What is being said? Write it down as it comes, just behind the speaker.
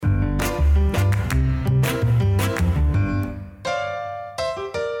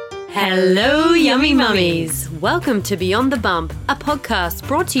Hello, yummy mummies. Welcome to Beyond the Bump, a podcast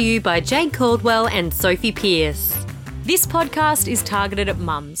brought to you by Jade Caldwell and Sophie Pierce. This podcast is targeted at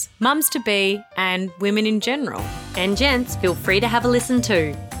mums to be, and women in general. And gents, feel free to have a listen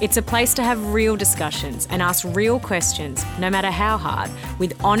too. It's a place to have real discussions and ask real questions, no matter how hard,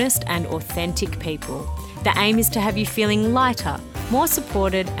 with honest and authentic people. The aim is to have you feeling lighter, more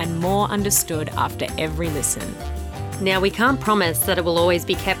supported and more understood after every listen. Now, we can't promise that it will always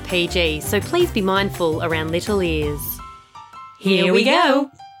be kept PG, so please be mindful around little ears. Here we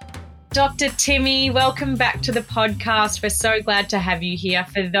go. Dr. Timmy, welcome back to the podcast. We're so glad to have you here.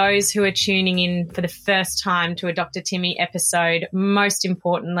 For those who are tuning in for the first time to a Dr. Timmy episode, most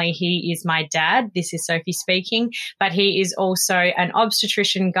importantly, he is my dad. This is Sophie speaking, but he is also an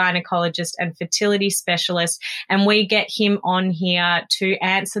obstetrician, gynecologist and fertility specialist, and we get him on here to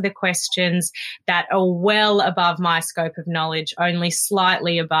answer the questions that are well above my scope of knowledge, only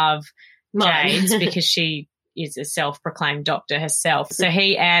slightly above Jade's because she is a self-proclaimed doctor herself. So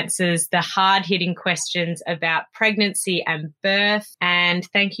he answers the hard-hitting questions about pregnancy and birth. And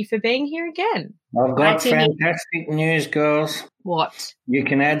thank you for being here again. I've got fantastic news, girls. What? You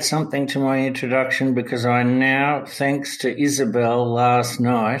can add something to my introduction because I now, thanks to Isabel last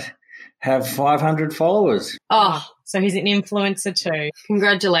night, have 500 followers. Oh, so he's an influencer too.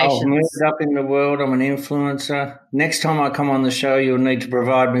 Congratulations. I've moved up in the world. I'm an influencer. Next time I come on the show, you'll need to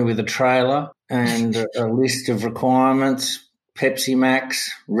provide me with a trailer and a list of requirements, Pepsi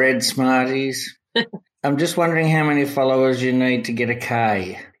Max, Red Smarties. I'm just wondering how many followers you need to get a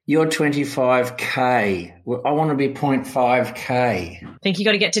K. You're 25K. I want to be 0.5K. I think you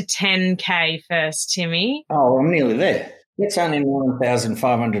got to get to 10K first, Timmy. Oh, I'm nearly there. It's only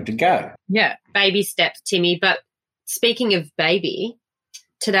 9,500 to go. Yeah. Baby steps, Timmy. But speaking of baby,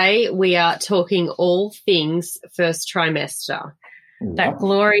 today we are talking all things first trimester. That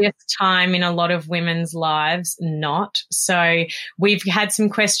glorious time in a lot of women's lives, not. So we've had some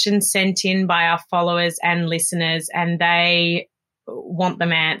questions sent in by our followers and listeners, and they want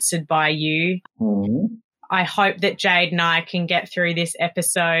them answered by you. Mm-hmm. I hope that Jade and I can get through this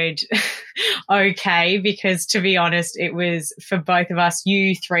episode okay, because to be honest, it was for both of us,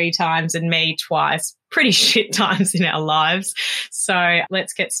 you 3 times and me twice, pretty shit times in our lives. So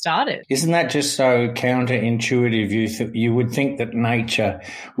let's get started. Isn't that just so counterintuitive? You would think that nature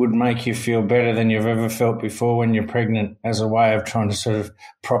would make you feel better than you've ever felt before when you're pregnant as a way of trying to sort of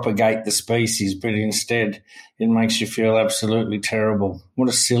propagate the species, but instead it makes you feel absolutely terrible. What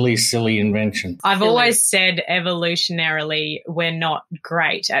a silly, silly invention. I've always said evolutionarily we're not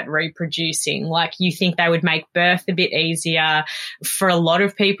great at reproducing. Like, you think they would make birth a bit easier. For a lot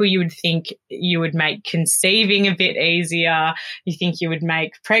of people, you would think you would make conceiving a bit easier. You think you would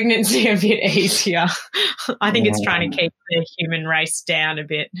make pregnancy a bit easier. I think it's trying to keep the human race down a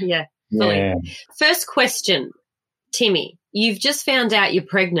bit. Yeah. Yeah. First question, Timmy, you've just found out you're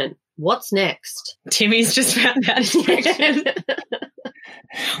pregnant. What's next? Timmy's just found out he's pregnant.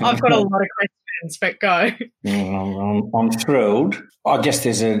 I've got a lot of questions, but go. I'm thrilled. I guess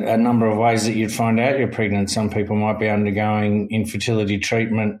there's a number of ways that you'd find out you're pregnant. Some people might be undergoing infertility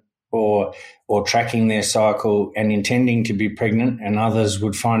treatment or tracking their cycle and intending to be pregnant, and others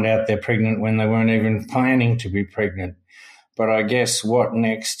would find out they're pregnant when they weren't even planning to be pregnant. But I guess what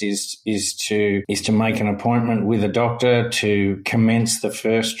next is to make an appointment with a doctor to commence the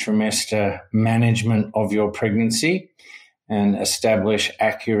first trimester management of your pregnancy and establish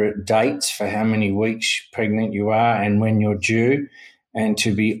accurate dates for how many weeks pregnant you are and when you're due, and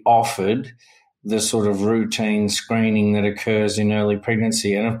to be offered the sort of routine screening that occurs in early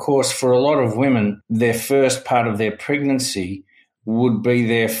pregnancy. And, of course, for a lot of women, their first part of their pregnancy would be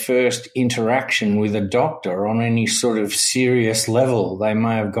their first interaction with a doctor on any sort of serious level. They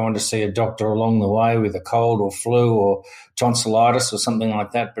may have gone to see a doctor along the way with a cold or flu or tonsillitis or something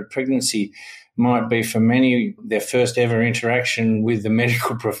like that, but pregnancy might be for many their first ever interaction with the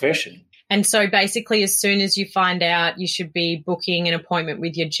medical profession. And so basically as soon as you find out, you should be booking an appointment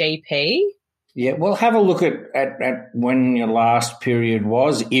with your GP? Yeah, well, have a look at when your last period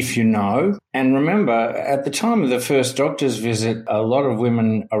was, if you know. And remember, at the time of the first doctor's visit, a lot of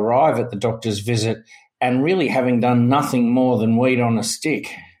women arrive at the doctor's visit and really having done nothing more than weed on a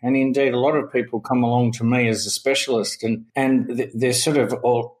stick. And indeed, a lot of people come along to me as a specialist and they're sort of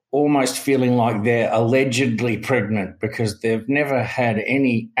almost feeling like they're allegedly pregnant because they've never had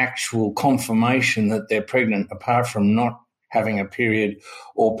any actual confirmation that they're pregnant apart from not having a period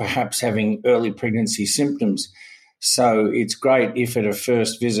or perhaps having early pregnancy symptoms. So it's great if at a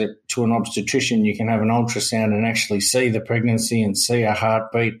first visit to an obstetrician you can have an ultrasound and actually see the pregnancy and see a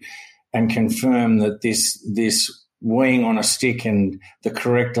heartbeat and confirm that this weeing on a stick and the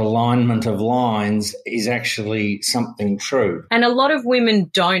correct alignment of lines is actually something true. And a lot of women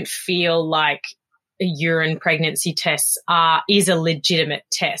don't feel like a urine pregnancy test is a legitimate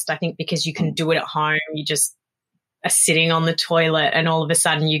test. I think because you can do it at home, you just are sitting on the toilet and all of a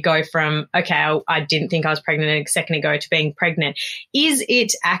sudden you go from, okay, I didn't think I was pregnant a second ago to being pregnant. Is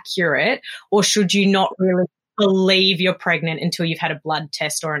it accurate, or should you not really believe you're pregnant until you've had a blood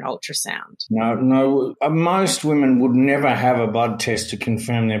test or an ultrasound? No. Most women would never have a blood test to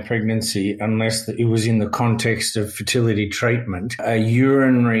confirm their pregnancy unless it was in the context of fertility treatment. A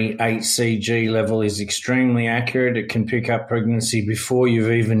urinary HCG level is extremely accurate. It can pick up pregnancy before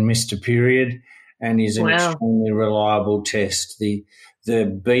you've even missed a period and is an extremely reliable test. The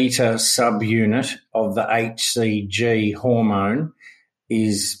beta subunit of the HCG hormone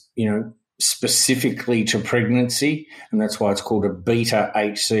is, specifically to pregnancy, and that's why it's called a beta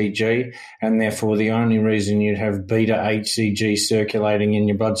HCG, and therefore the only reason you'd have beta HCG circulating in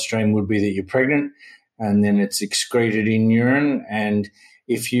your bloodstream would be that you're pregnant, and then it's excreted in urine. And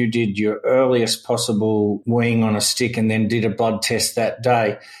if you did your earliest possible weeing on a stick and then did a blood test that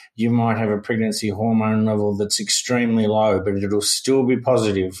day, you might have a pregnancy hormone level that's extremely low, but it'll still be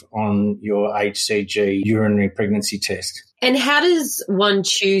positive on your HCG urinary pregnancy test. And how does one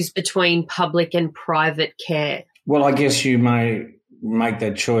choose between public and private care? Well, I guess you may make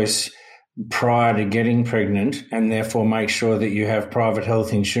that choice prior to getting pregnant and therefore make sure that you have private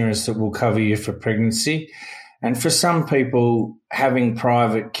health insurance that will cover you for pregnancy. And for some people, having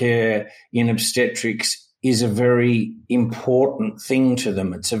private care in obstetrics is a very important thing to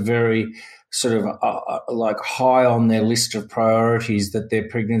them. It's a very sort of like high on their list of priorities that their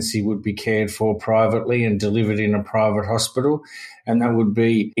pregnancy would be cared for privately and delivered in a private hospital. And that would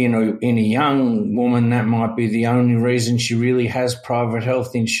be, in a young woman, that might be the only reason she really has private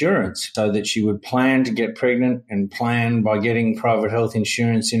health insurance, so that she would plan to get pregnant and plan by getting private health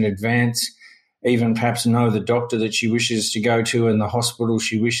insurance in advance, even perhaps know the doctor that she wishes to go to and the hospital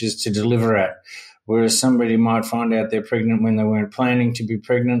she wishes to deliver at. Whereas somebody might find out they're pregnant when they weren't planning to be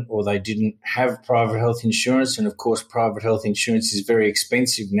pregnant, or they didn't have private health insurance. And, of course, private health insurance is very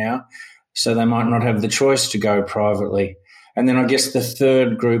expensive now, so they might not have the choice to go privately. And then I guess the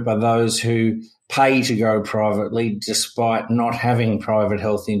third group are those who pay to go privately despite not having private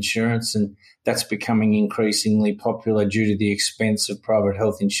health insurance, and that's becoming increasingly popular due to the expense of private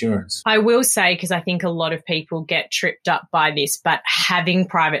health insurance. I will say, because I think a lot of people get tripped up by this, but having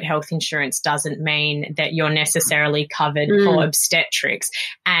private health insurance doesn't mean that you're necessarily covered for obstetrics.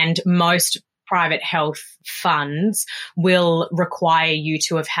 And most private health funds will require you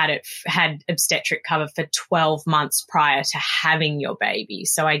to have had obstetric cover for 12 months prior to having your baby.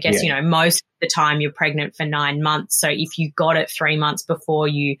 So I guess, most of the time you're pregnant for 9 months. So if you got it 3 months before,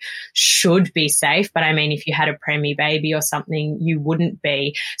 you should be safe. But I mean, if you had a preemie baby or something, you wouldn't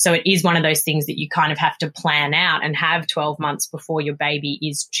be. So it is one of those things that you kind of have to plan out and have 12 months before your baby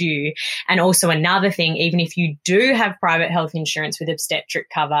is due. And also another thing, even if you do have private health insurance with obstetric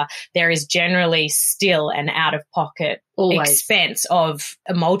cover, there is generally still an out-of-pocket expense of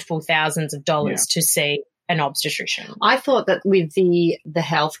multiple thousands of dollars to see an obstetrician. I thought that with the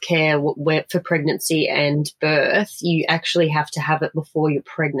healthcare for pregnancy and birth, you actually have to have it before you're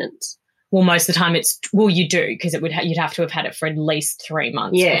pregnant. Well, most of the time you do, because you'd have to have had it for at least 3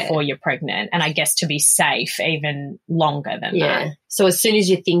 months before you're pregnant. And I guess to be safe, even longer than that. So as soon as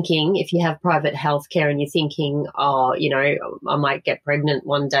you're thinking, if you have private healthcare and you're thinking, I might get pregnant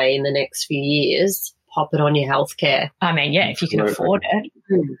one day in the next few years, pop it on your healthcare. I mean, if you can afford it.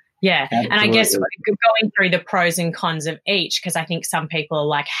 Yeah. Absolutely. And I guess going through the pros and cons of each, because I think some people are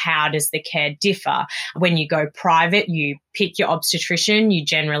like, how does the care differ? When you go private, you pick your obstetrician. You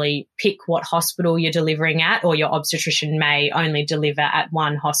generally pick what hospital you're delivering at, or your obstetrician may only deliver at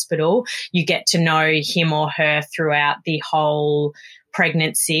one hospital. You get to know him or her throughout the whole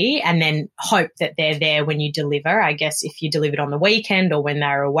pregnancy and then hope that they're there when you deliver. I guess if you delivered on the weekend or when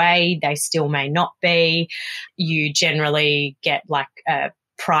they're away, they still may not be. You generally get like a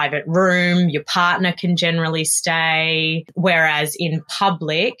private room, your partner can generally stay, whereas in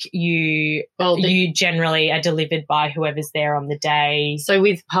public you generally are delivered by whoever's there on the day. So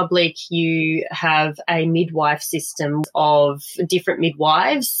with public you have a midwife system of different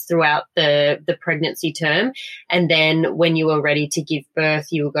midwives throughout the pregnancy term, and then when you are ready to give birth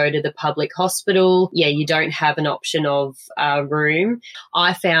you will go to the public hospital. You don't have an option of room.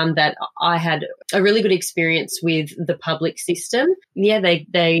 I found that I had a really good experience with the public system.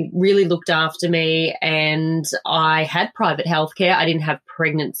 They really looked after me, and I had private healthcare. I didn't have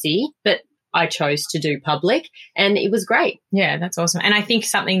pregnancy, but I chose to do public, and it was great. Yeah, that's awesome. And I think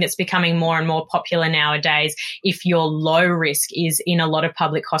something that's becoming more and more popular nowadays, if you're low risk, is in a lot of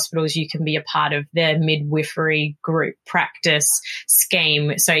public hospitals, you can be a part of their midwifery group practice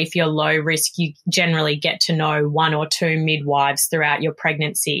scheme. So if you're low risk, you generally get to know one or two midwives throughout your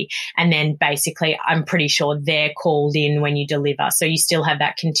pregnancy. And then basically, I'm pretty sure they're called in when you deliver. So you still have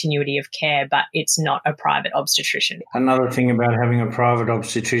that continuity of care, but it's not a private obstetrician. Another thing about having a private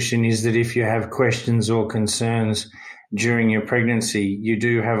obstetrician is that if you have questions or concerns during your pregnancy, you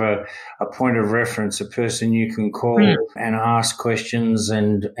do have a point of reference, a person you can call and ask questions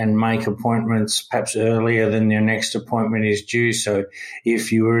and make appointments perhaps earlier than your next appointment is due. So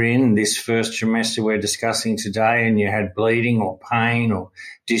if you were in this first trimester we're discussing today and you had bleeding or pain or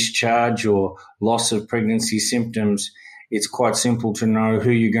discharge or loss of pregnancy symptoms, it's quite simple to know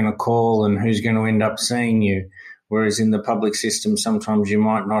who you're going to call and who's going to end up seeing you. Whereas in the public system, sometimes you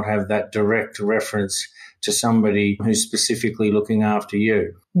might not have that direct reference to somebody who's specifically looking after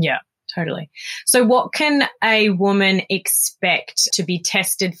you. Yeah, totally. So what can a woman expect to be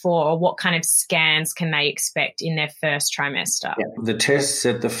tested for, or what kind of scans can they expect in their first trimester? Yeah. The tests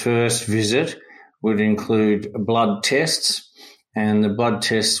at the first visit would include blood tests, and the blood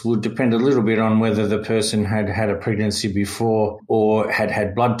tests would depend a little bit on whether the person had had a pregnancy before or had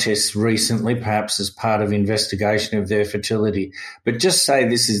had blood tests recently, perhaps as part of investigation of their fertility. But just say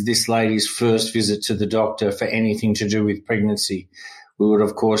this is this lady's first visit to the doctor for anything to do with pregnancy. We would,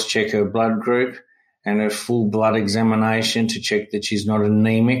 of course, check her blood group and a full blood examination to check that she's not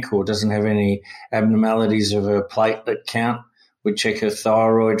anemic or doesn't have any abnormalities of her platelet count. We'd check her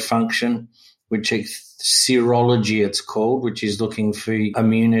thyroid function. We'd check serology, it's called, which is looking for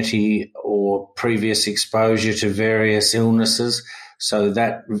immunity or previous exposure to various illnesses. So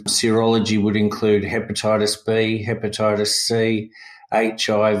that serology would include hepatitis B, hepatitis C,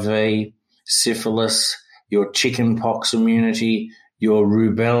 HIV, syphilis, your chickenpox immunity, your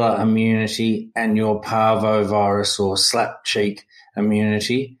rubella immunity, and your parvovirus or slap cheek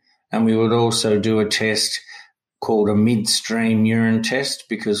immunity. And we would also do a test called a midstream urine test,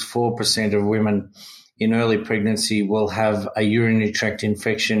 because 4% of women in early pregnancy will have a urinary tract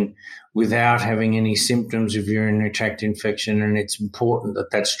infection without having any symptoms of urinary tract infection, and it's important that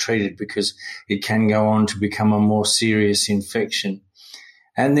that's treated because it can go on to become a more serious infection.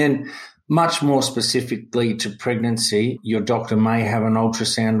 And then much more specifically to pregnancy, your doctor may have an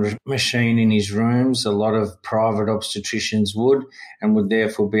ultrasound machine in his rooms. A lot of private obstetricians would, and would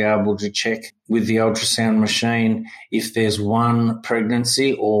therefore be able to check with the ultrasound machine if there's one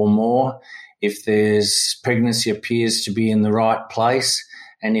pregnancy or more, if there's pregnancy appears to be in the right place,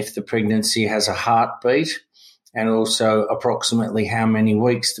 and if the pregnancy has a heartbeat, and also approximately how many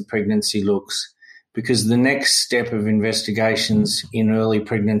weeks the pregnancy looks. Because the next step of investigations in early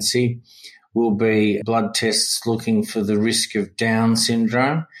pregnancy will be blood tests looking for the risk of Down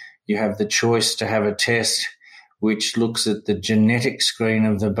syndrome. You have the choice to have a test which looks at the genetic screen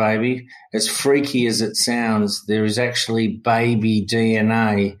of the baby. As freaky as it sounds, there is actually baby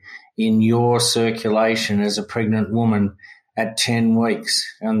DNA in your circulation as a pregnant woman at 10 weeks,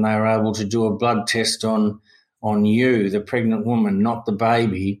 and they're able to do a blood test on you, the pregnant woman, not the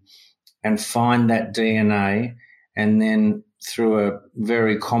baby, and find that DNA, and then through a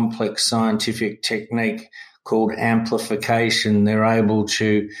very complex scientific technique called amplification, they're able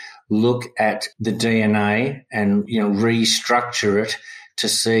to look at the DNA and restructure it to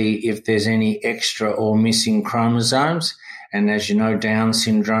see if there's any extra or missing chromosomes. And as you know, Down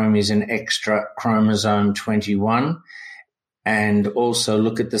syndrome is an extra chromosome 21. And also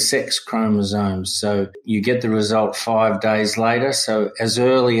look at the sex chromosomes. So you get the result 5 days later. So as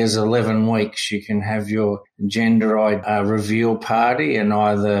early as 11 weeks, you can have your gender reveal party and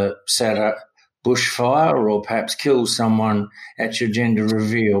either set a bushfire or perhaps kill someone at your gender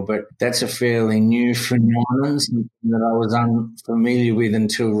reveal. But that's a fairly new phenomenon, something that I was unfamiliar with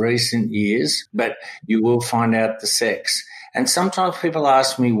until recent years. But you will find out the sex. And sometimes people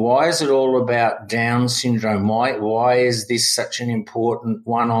ask me, why is it all about Down syndrome? Why is this such an important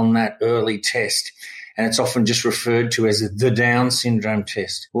one on that early test? And it's often just referred to as the Down syndrome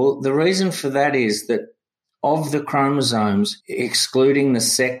test. Well, the reason for that is that of the chromosomes, excluding the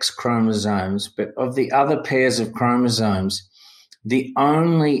sex chromosomes, but of the other pairs of chromosomes, the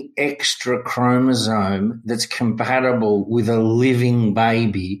only extra chromosome that's compatible with a living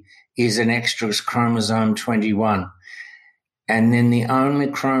baby is an extra chromosome 21. And then the only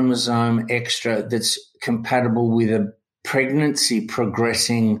chromosome extra that's compatible with a pregnancy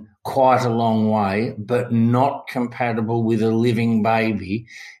progressing quite a long way, but not compatible with a living baby,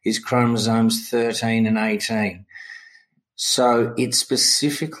 is chromosomes 13 and 18. So it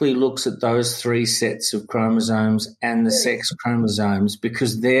specifically looks at those 3 sets of chromosomes and the sex chromosomes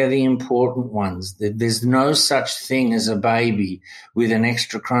because they're the important ones. There's no such thing as a baby with an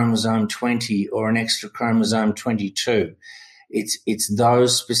extra chromosome 20 or an extra chromosome 22. It's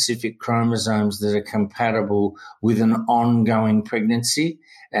those specific chromosomes that are compatible with an ongoing pregnancy.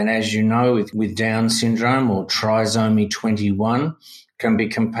 And as you know, with Down syndrome or trisomy 21, can be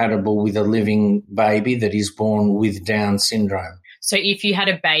compatible with a living baby that is born with Down syndrome. So if you had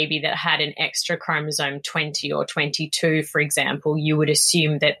a baby that had an extra chromosome 20 or 22, for example, you would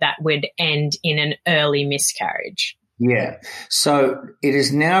assume that would end in an early miscarriage. Yeah. So it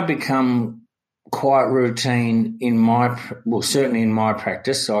has now become quite routine certainly in my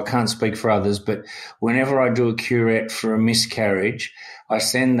practice, so I can't speak for others, but whenever I do a curette for a miscarriage, I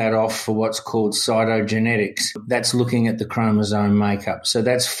send that off for what's called cytogenetics. That's looking at the chromosome makeup. So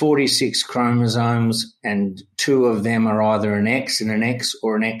that's 46 chromosomes and 2 of them are either an X and an X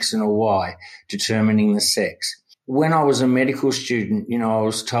or an X and a Y, determining the sex. When I was a medical student, I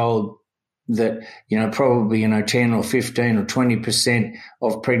was told that, probably, 10 or 15 or 20%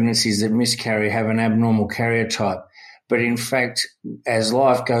 of pregnancies that miscarry have an abnormal karyotype. But in fact, as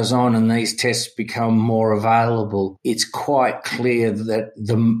life goes on and these tests become more available, it's quite clear that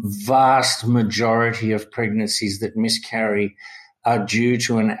the vast majority of pregnancies that miscarry are due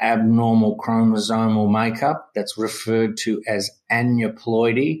to an abnormal chromosomal makeup that's referred to as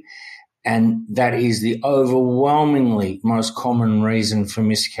aneuploidy. And that is the overwhelmingly most common reason for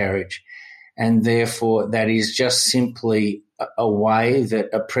miscarriage. And therefore, that is just simply a way that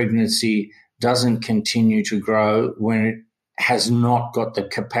a pregnancy doesn't continue to grow when it has not got the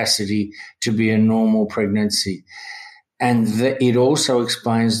capacity to be a normal pregnancy. And it also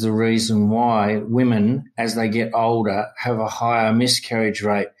explains the reason why women, as they get older, have a higher miscarriage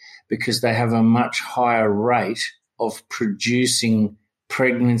rate because they have a much higher rate of producing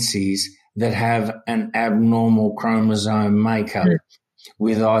pregnancies that have an abnormal chromosome makeup.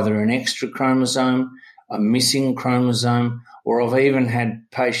 With either an extra chromosome, a missing chromosome, or I've even had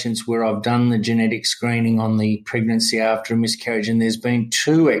patients where I've done the genetic screening on the pregnancy after a miscarriage and there's been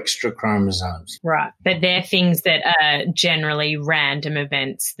 2 extra chromosomes. Right. But they're things that are generally random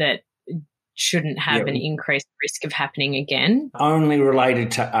events that shouldn't have an increased risk of happening again. Only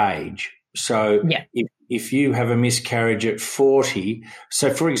related to age. So if you have a miscarriage at 40,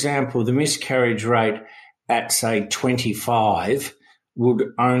 so for example, the miscarriage rate at, say, 25 would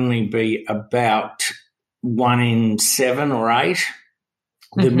only be about 1 in 7 or 8.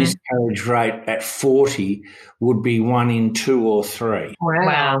 The miscarriage rate at 40 would be 1 in 2 or 3.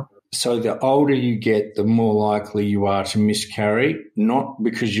 Wow. So the older you get, the more likely you are to miscarry, not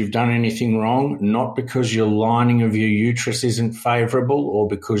because you've done anything wrong, not because your lining of your uterus isn't favourable or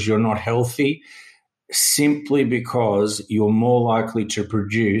because you're not healthy, simply because you're more likely to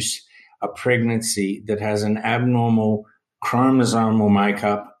produce a pregnancy that has an abnormal chromosomal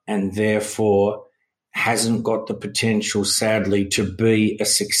makeup and therefore hasn't got the potential, sadly, to be a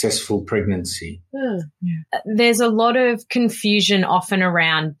successful pregnancy. There's a lot of confusion often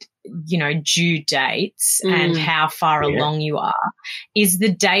around, due dates and how far along you are. Is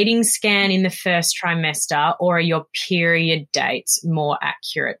the dating scan in the first trimester or are your period dates more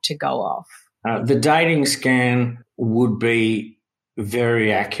accurate to go off? The dating scan would be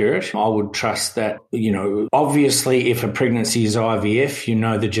very accurate. I would trust that, obviously if a pregnancy is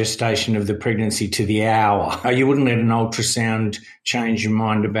IVF, the gestation of the pregnancy to the hour. You wouldn't let an ultrasound change your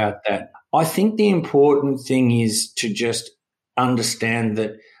mind about that. I think the important thing is to just understand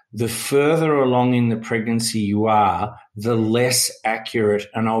that the further along in the pregnancy you are, the less accurate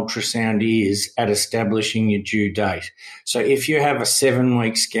an ultrasound is at establishing your due date. So if you have a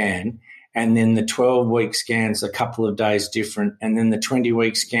 7-week scan, and then the 12-week scan's a couple of days different, and then the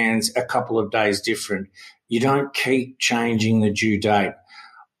 20-week scan's a couple of days different, you don't keep changing the due date.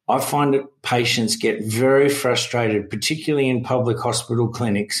 I find that patients get very frustrated, particularly in public hospital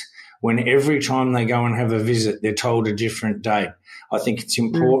clinics, when every time they go and have a visit, they're told a different date. I think it's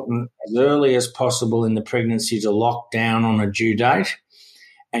important as early as possible in the pregnancy to lock down on a due date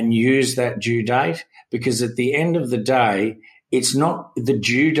and use that due date, because at the end of the day, it's not the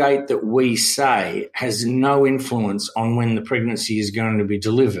due date that we say has no influence on when the pregnancy is going to be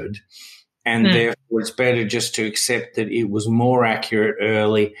delivered. And therefore it's better just to accept that it was more accurate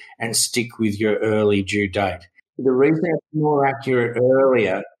early and stick with your early due date. The reason it's more accurate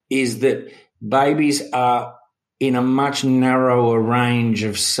earlier is that babies are in a much narrower range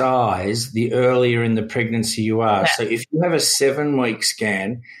of size the earlier in the pregnancy you are. So if you have a 7-week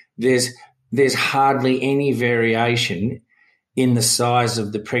scan, there's hardly any variation in the size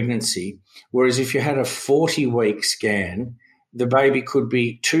of the pregnancy. Whereas if you had a 40-week scan, the baby could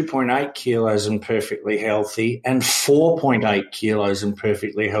be 2.8 kilos and perfectly healthy and 4.8 kilos and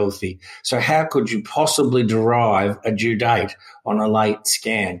perfectly healthy. So how could you possibly derive a due date on a late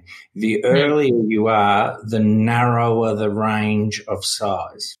scan? The earlier you are, the narrower the range of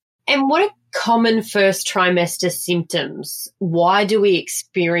size. And what are common first trimester symptoms? Why do we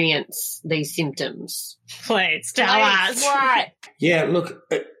experience these symptoms? Please tell us. Right. Yeah, look,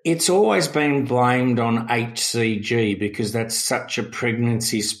 it's always been blamed on HCG because that's such a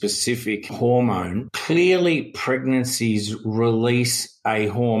pregnancy-specific hormone. Clearly, pregnancies release a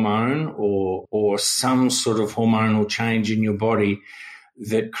hormone or some sort of hormonal change in your body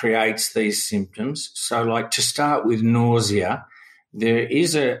that creates these symptoms. So, like, to start with nausea, there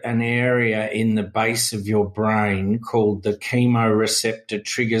is an area in the base of your brain called the chemoreceptor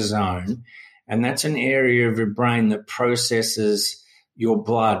trigger zone, and that's an area of your brain that processes your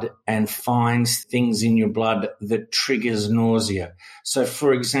blood and finds things in your blood that triggers nausea. So,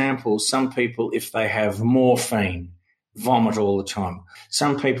 for example, some people, if they have morphine, vomit all the time.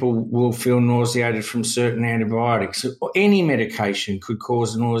 Some people will feel nauseated from certain antibiotics. Any medication could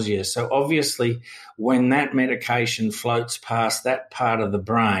cause nausea. So obviously, when that medication floats past that part of the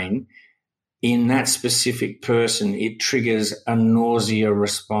brain, in that specific person, it triggers a nausea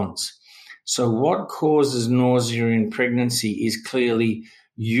response. So what causes nausea in pregnancy is clearly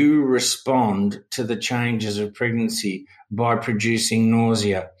you respond to the changes of pregnancy by producing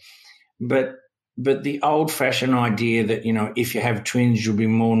nausea. But the old-fashioned idea that, if you have twins, you'll be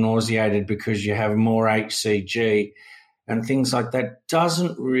more nauseated because you have more HCG and things like that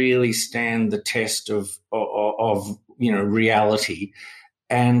doesn't really stand the test of reality.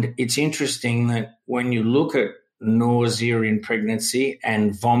 And it's interesting that when you look at nausea in pregnancy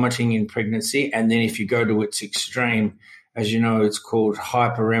and vomiting in pregnancy, and then if you go to its extreme, as you know, it's called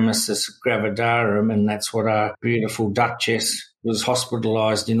hyperemesis gravidarum, and that's what our beautiful Duchess was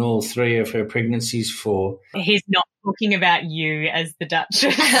hospitalised in all 3 of her pregnancies for. He's not talking about you as the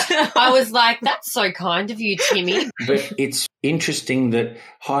Duchess. I was like, that's so kind of you, Timmy. But it's interesting that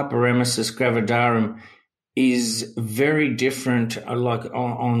hyperemesis gravidarum is very different, like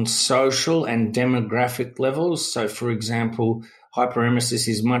on social and demographic levels. So, for example, hyperemesis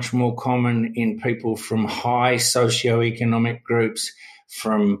is much more common in people from high socioeconomic groups,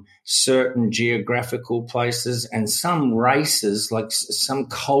 from certain geographical places, and some races, like some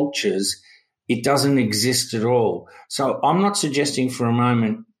cultures, it doesn't exist at all. So I'm not suggesting for a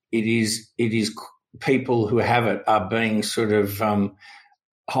moment it is people who have it are being sort of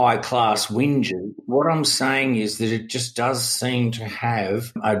high-class whingers. What I'm saying is that it just does seem to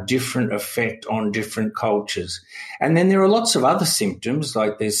have a different effect on different cultures. And then there are lots of other symptoms,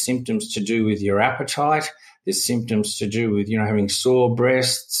 like there's symptoms to do with your appetite, there's symptoms to do with, having sore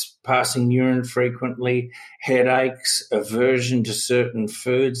breasts, passing urine frequently, headaches, aversion to certain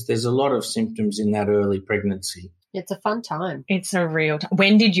foods. There's a lot of symptoms in that early pregnancy. It's a fun time. It's a real time.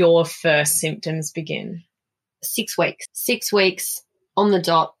 When did your first symptoms begin? 6 weeks. 6 weeks on the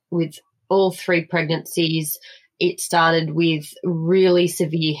dot with all 3 pregnancies. It started with really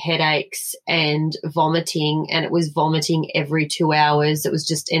severe headaches and vomiting, and it was vomiting every 2 hours. It was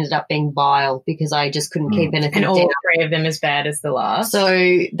just ended up being bile because I just couldn't keep anything down. And all 3 of them as bad as the last? So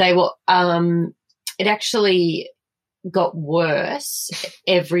they were it actually got worse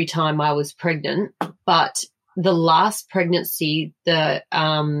every time I was pregnant, but the last pregnancy, the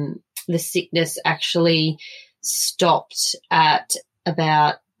sickness actually stopped at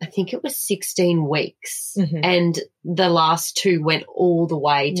about, I think it was 16 weeks, and the last 2 went all the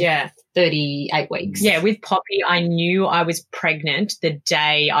way to 38 weeks. Yeah, with Poppy, I knew I was pregnant the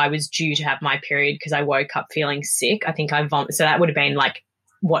day I was due to have my period because I woke up feeling sick. I think I vomited. So that would have been like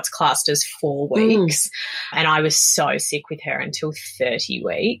what's classed as 4 weeks. And I was so sick with her until 30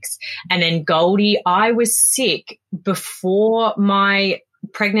 weeks. And then Goldie, I was sick before my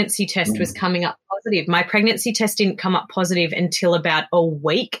pregnancy test was coming up positive. My pregnancy test didn't come up positive until about a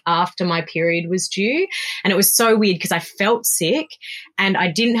week after my period was due. And it was so weird because I felt sick and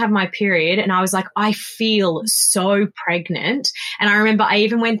I didn't have my period. And I was like, I feel so pregnant. And I remember I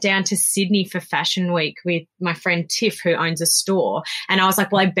even went down to Sydney for Fashion Week with my friend Tiff, who owns a store. And I was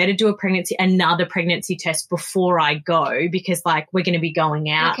like, well, I better do another pregnancy test before I go because like we're going to be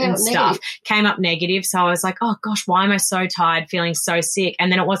going out and stuff. Came up negative. So I was like, oh gosh, why am I so tired, feeling so sick?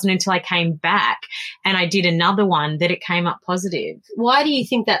 And then it wasn't until I came back and I did another one that it came up positive. Why do you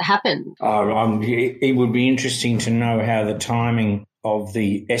think that happened? It would be interesting to know how the timing of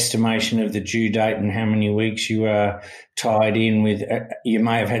the estimation of the due date and how many weeks you are tied in with. You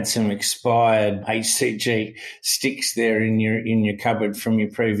may have had some expired HCG sticks there in your cupboard from your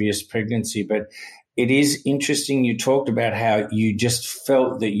previous pregnancy, but it is interesting you talked about how you just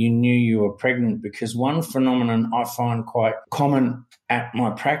felt that you knew you were pregnant, because one phenomenon I find quite common at my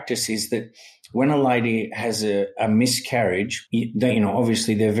practice is that when a lady has a miscarriage,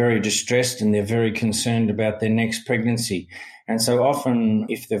 obviously they're very distressed and they're very concerned about their next pregnancy. And so often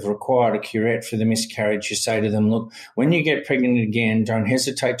if they've required a curette for the miscarriage, you say to them, look, when you get pregnant again, don't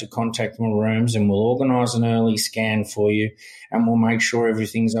hesitate to contact my rooms and we'll organise an early scan for you and we'll make sure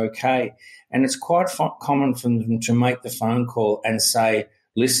everything's okay. And it's quite common for them to make the phone call and say,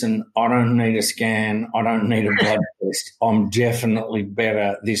 listen, I don't need a scan. I don't need a blood test. I'm definitely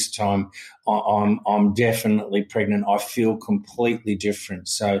better this time. I'm definitely pregnant. I feel completely different.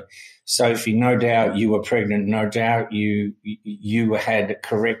 So, Sophie, no doubt you were pregnant. No doubt you had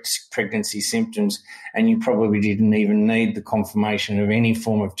correct pregnancy symptoms, and you probably didn't even need the confirmation of any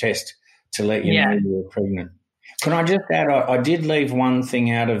form of test to let you know you were pregnant. Can I just add, I did leave one thing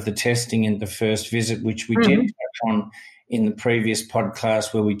out of the testing in the first visit, which we did touch on in the previous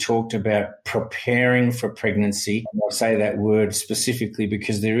podcast, where we talked about preparing for pregnancy. I say that word specifically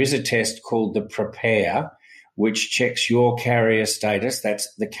because there is a test called the Prepare, which checks your carrier status.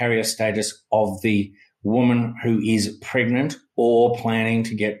 That's the carrier status of the woman who is pregnant or planning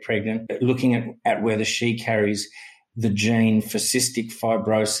to get pregnant, looking at whether she carries the gene for cystic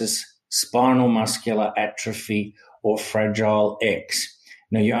fibrosis, spinal muscular atrophy, or Fragile X.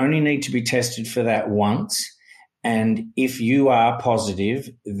 Now, you only need to be tested for that once, and if you are positive,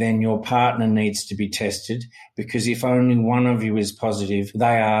 then your partner needs to be tested, because if only one of you is positive,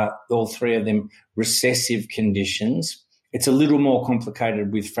 they are, all three of them, recessive conditions. It's a little more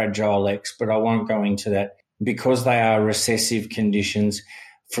complicated with Fragile X, but I won't go into that. Because they are recessive conditions,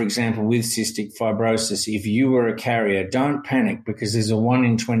 for example, with cystic fibrosis, if you were a carrier, don't panic, because there's a 1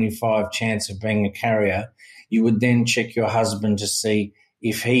 in 25 chance of being a carrier. You would then check your husband to see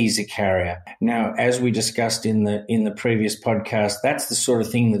if he's a carrier. Now, as we discussed in the previous podcast, that's the sort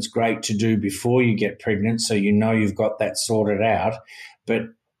of thing that's great to do before you get pregnant, so you know you've got that sorted out. But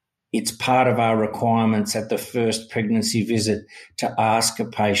it's part of our requirements at the first pregnancy visit to ask a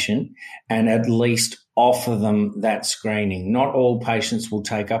patient and at least offer them that screening. Not all patients will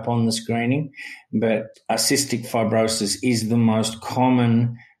take up on the screening, but cystic fibrosis is the most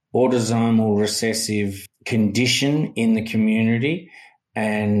common autosomal recessive condition in the community,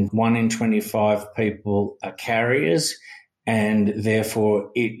 and 1 in 25 people are carriers, and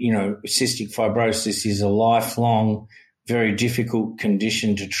therefore cystic fibrosis is a lifelong, very difficult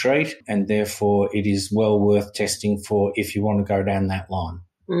condition to treat, and therefore it is well worth testing for if you want to go down that line.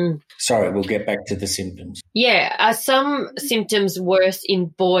 Sorry, we'll get back to the symptoms. Yeah, are some symptoms worse in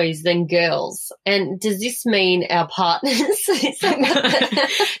boys than girls? And does this mean our partners?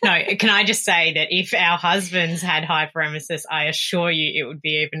 No, can I just say that if our husbands had hyperemesis, I assure you it would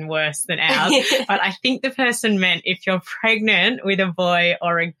be even worse than ours. But I think the person meant if you're pregnant with a boy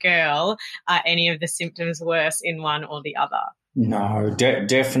or a girl, are any of the symptoms worse in one or the other? No,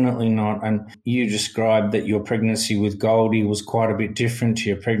 definitely not. And you described that your pregnancy with Goldie was quite a bit different to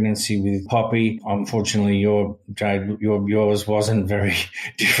your pregnancy with Poppy. Unfortunately, yours wasn't very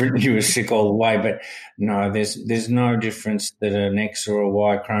different. You were sick all the way. But no, there's no difference that an X or a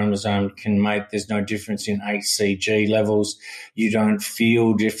Y chromosome can make. There's no difference in HCG levels. You don't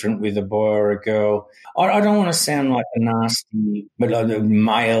feel different with a boy or a girl. I don't want to sound like a nasty, but like a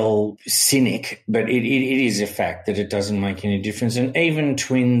male cynic, but it is a fact that it doesn't make any difference. And even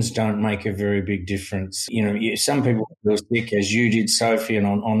twins don't make a very big difference. Some people feel sick, as you did, Sophie, and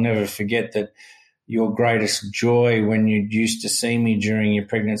I'll never forget that your greatest joy when you used to see me during your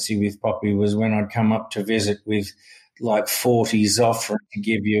pregnancy with Poppy was when I'd come up to visit with like 40 Zofran to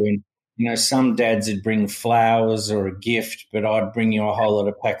give you. And some dads would bring flowers or a gift, but I'd bring you a whole lot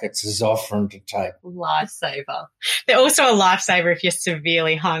of packets of Zofran to take. Lifesaver. They're also a lifesaver if you're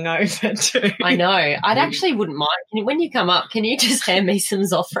severely hungover too. I know. Actually wouldn't mind. When you come up, can you just hand me some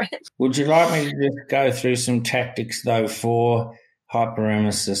Zofran? Would you like me to just go through some tactics, though, for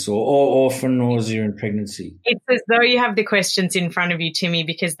hyperemesis or for nausea in pregnancy? It's as though you have the questions in front of you, Timmy,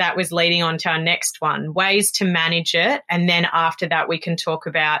 because that was leading on to our next one, ways to manage it, and then after that we can talk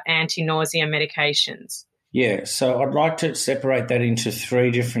about anti-nausea medications. Yeah, so I'd like to separate that into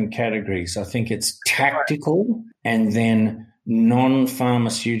 3 different categories. I think it's tactical and then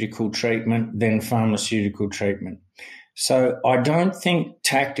non-pharmaceutical treatment, then pharmaceutical treatment. So I don't think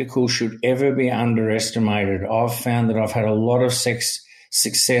tactical should ever be underestimated. I've found that I've had a lot of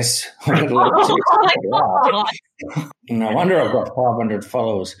success. Oh, No wonder I've got 500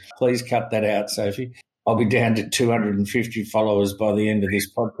 followers. Please cut that out, Sophie. I'll be down to 250 followers by the end of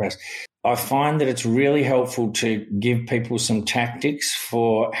this podcast. I find that it's really helpful to give people some tactics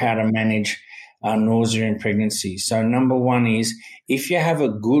for how to manage nausea in pregnancy. So number one is, if you have a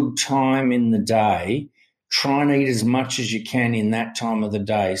good time in the day, try and eat as much as you can in that time of the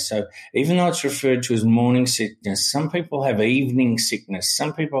day. So even though it's referred to as morning sickness, some people have evening sickness,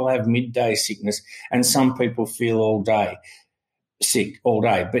 some people have midday sickness, and some people feel sick all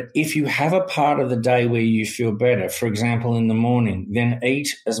day. But if you have a part of the day where you feel better, for example, in the morning, then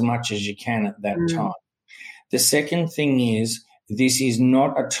eat as much as you can at that time. The second thing is, this is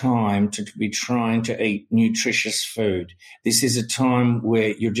not a time to be trying to eat nutritious food. This is a time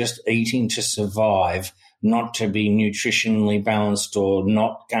where you're just eating to survive, not to be nutritionally balanced or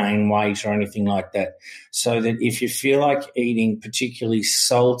not gain weight or anything like that. So that if you feel like eating particularly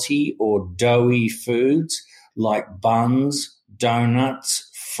salty or doughy foods like buns,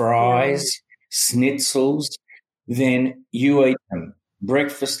 donuts, fries, schnitzels, then you eat them.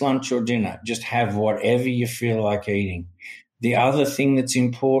 Breakfast, lunch or dinner, just have whatever you feel like eating. The other thing that's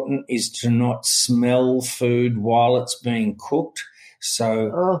important is to not smell food while it's being cooked.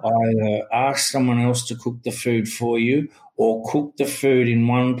 So either ask someone else to cook the food for you or cook the food in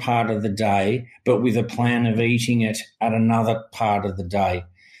one part of the day, but with a plan of eating it at another part of the day.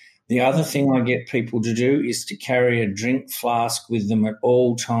 The other thing I get people to do is to carry a drink flask with them at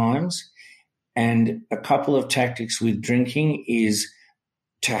all times. And a couple of tactics with drinking is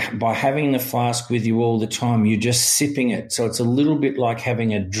by having the flask with you all the time, you're just sipping it. So it's a little bit like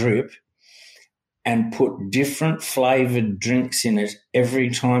having a drip, and put different flavoured drinks in it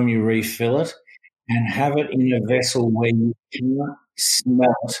every time you refill it, and have it in a vessel where you cannot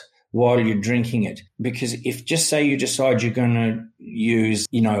smell it while you're drinking it. Because if just say you decide you're going to use,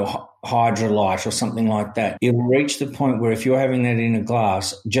 Hydrolyte or something like that, it'll reach the point where if you're having that in a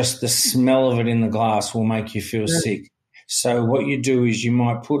glass, just the smell of it in the glass will make you feel sick. So what you do is you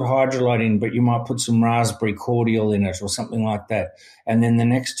might put Hydrolyte in, but you might put some raspberry cordial in it or something like that. And then the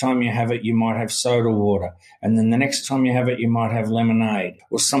next time you have it, you might have soda water. And then the next time you have it, you might have lemonade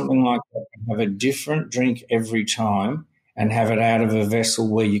or something like that. Have a different drink every time and have it out of a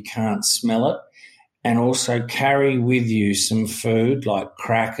vessel where you can't smell it. And also carry with you some food like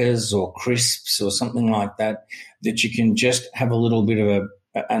crackers or crisps or something like that you can just have a little bit of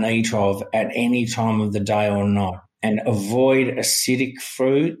an eat of at any time of the day or night. And avoid acidic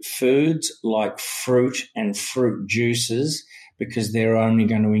foods like fruit and fruit juices, because they're only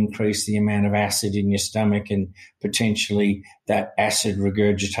going to increase the amount of acid in your stomach and potentially that acid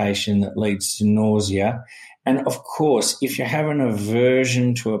regurgitation that leads to nausea. And, of course, if you have an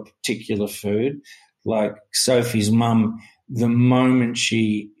aversion to a particular food, like Sophie's mum, the moment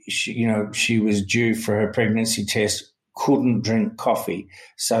she was due for her pregnancy test, couldn't drink coffee.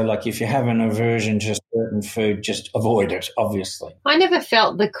 So, like, if you have an aversion to certain food, just avoid it, obviously. I never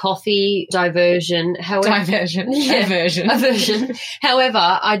felt the coffee diversion. Aversion. However,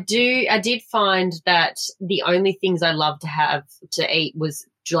 I did find that the only things I loved to eat was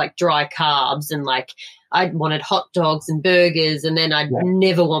like dry carbs, and like I wanted hot dogs and burgers, and then I'd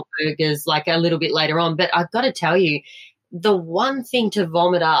never want burgers like a little bit later on. But I've got to tell you, the one thing to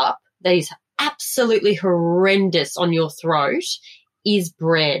vomit up that is absolutely horrendous on your throat is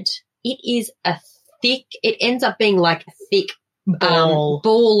bread. It is it ends up being like a thick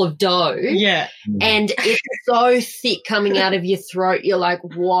ball of dough. Yeah. And it's so thick coming out of your throat. You're like,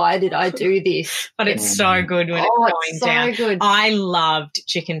 why did I do this? But it's so good when it's going down. Good. I loved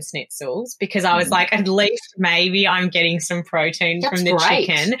chicken schnitzels because I was like, at least maybe I'm getting some protein from the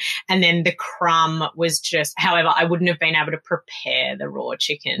chicken. And then the crumb was just, however, I wouldn't have been able to prepare the raw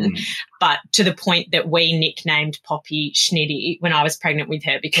chicken. But to the point that we nicknamed Poppy Schnitty when I was pregnant with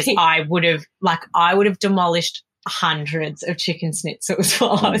her, because I would have demolished hundreds of chicken schnitzels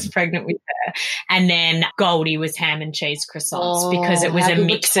while I was pregnant with her. And then Goldie was ham and cheese croissants because it was a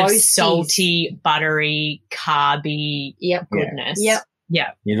mix of salty, buttery, carby goodness. Yeah.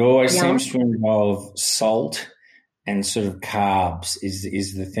 It always seems to involve salt and sort of carbs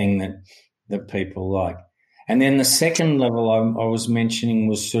is the thing that people like. And then the second level I was mentioning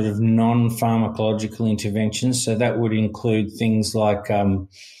was sort of non-pharmacological interventions. So that would include things like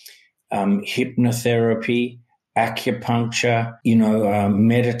hypnotherapy, acupuncture,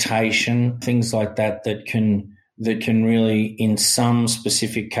 meditation, things like that can really, in some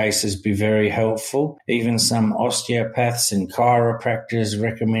specific cases, be very helpful. Even some osteopaths and chiropractors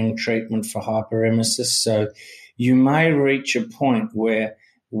recommend treatment for hyperemesis. So you may reach a point where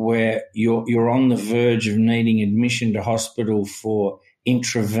you're on the verge of needing admission to hospital for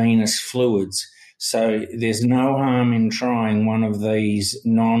intravenous fluids. So there's no harm in trying one of these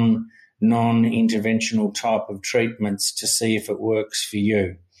non-interventional type of treatments to see if it works for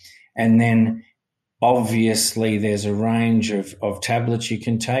you. And then obviously there's a range of tablets you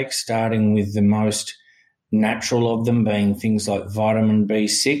can take, starting with the most natural of them being things like vitamin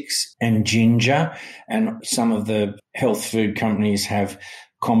B6 and ginger. And some of the health food companies have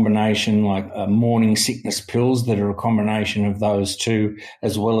combination like morning sickness pills that are a combination of those two,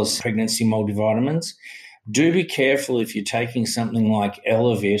 as well as pregnancy multivitamins. Do be careful if you're taking something like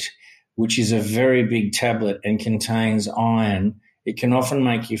Elevit, which is a very big tablet and contains iron. It can often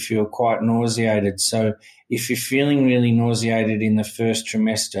make you feel quite nauseated. So if you're feeling really nauseated in the first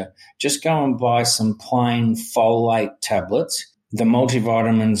trimester, just go and buy some plain folate tablets. The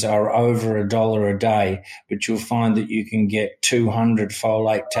multivitamins are over $1 a day, but you'll find that you can get 200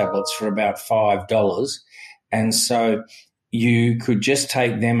 folate tablets for about $5. And so you could just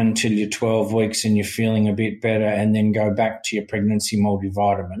take them until you're 12 weeks and you're feeling a bit better, and then go back to your pregnancy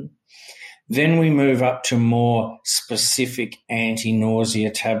multivitamin. Then we move up to more specific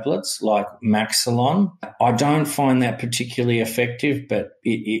anti-nausea tablets like Maxilon. I don't find that particularly effective, but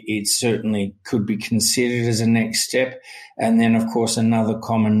it certainly could be considered as a next step. And then, of course, another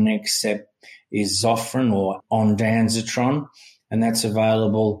common next step is Zofran or ondansetron, and that's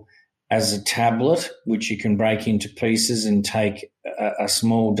available as a tablet, which you can break into pieces and take a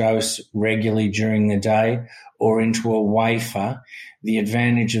small dose regularly during the day, or into a wafer. The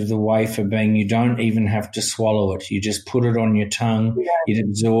advantage of the wafer being you don't even have to swallow it. You just put it on your tongue. It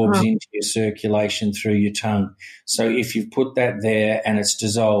absorbs into your circulation through your tongue. So if you've put that there and it's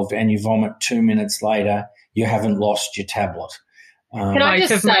dissolved and you vomit 2 minutes later, you haven't lost your tablet. Can I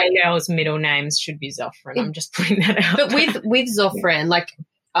just say, my girls' middle names should be Zofran. I'm just putting that out. But with Zofran, like,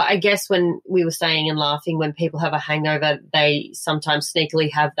 I guess when we were saying and laughing, when people have a hangover, they sometimes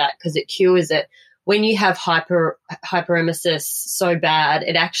sneakily have that because it cures it. When you have hyperemesis so bad,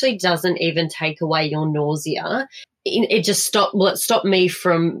 it actually doesn't even take away your nausea. It just stopped me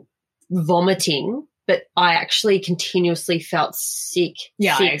from vomiting, but I actually continuously felt sick.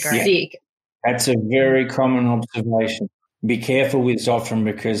 Yeah, I agree. Sick. That's a very common observation. Be careful with Zofran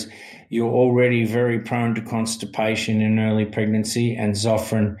because you're already very prone to constipation in early pregnancy, and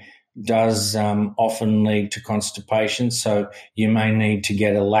Zofran does often lead to constipation, so you may need to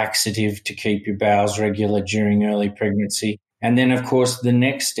get a laxative to keep your bowels regular during early pregnancy. And then, of course, the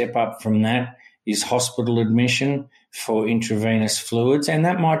next step up from that is hospital admission for intravenous fluids, and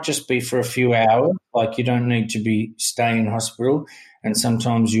that might just be for a few hours. Like, you don't need to stay in hospital, and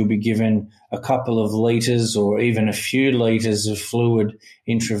sometimes you'll be given a couple of litres or even a few litres of fluid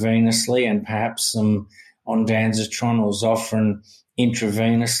intravenously, and perhaps some ondansetron or Zofran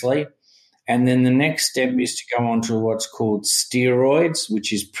intravenously. And then the next step is to go on to what's called steroids,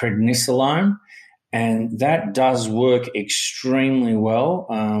 which is prednisolone, and that does work extremely well,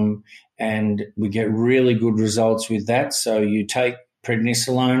 and we get really good results with that. So you take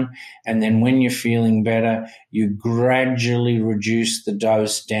prednisolone, and then when you're feeling better, you gradually reduce the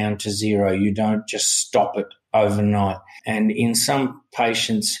dose down to 0. You don't just stop it overnight. And in some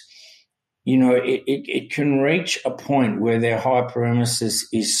patients, you know, it can reach a point where their hyperemesis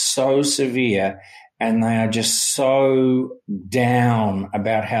is so severe and they are just so down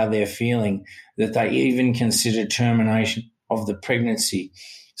about how they're feeling that they even consider termination of the pregnancy.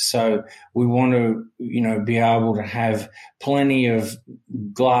 So we want to, you know, be able to have plenty of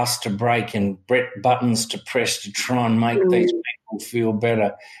glass to break and buttons to press to try and make these people feel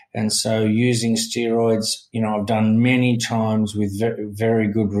better. And so using steroids, you know, I've done many times with very, very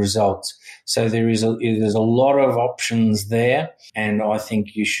good results. So there's a lot of options there, and I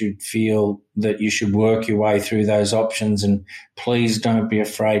think you should feel that you should work your way through those options, and please don't be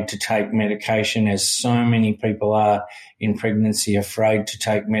afraid to take medication, as so many people are in pregnancy afraid to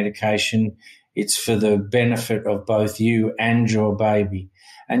take medication. It's for the benefit of both you and your baby.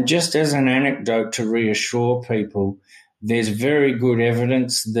 And just as an anecdote to reassure people, there's very good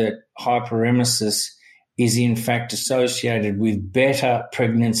evidence that hyperemesis is in fact associated with better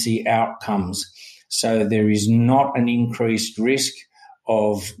pregnancy outcomes. So there is not an increased risk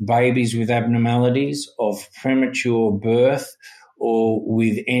of babies with abnormalities, of premature birth, or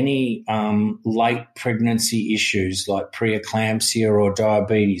with any late pregnancy issues like preeclampsia or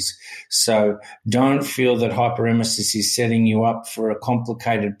diabetes. So don't feel that hyperemesis is setting you up for a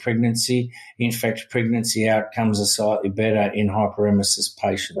complicated pregnancy. In fact, pregnancy outcomes are slightly better in hyperemesis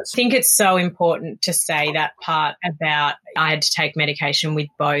patients. I think it's so important to say that part about I had to take medication with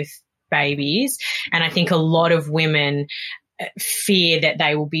both babies, and I think a lot of women fear that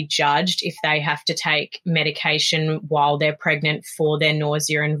they will be judged if they have to take medication while they're pregnant for their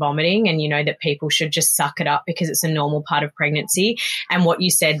nausea and vomiting, and, you know, that people should just suck it up because it's a normal part of pregnancy. And what you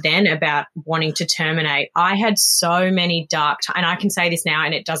said then about wanting to terminate, I had so many dark times, and I can say this now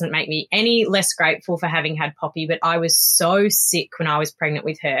and it doesn't make me any less grateful for having had Poppy, but I was so sick when I was pregnant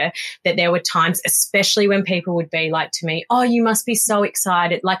with her that there were times, especially when people would be like to me, oh, you must be so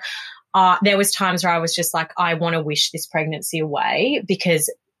excited. Like, there was times where I was just like, I want to wish this pregnancy away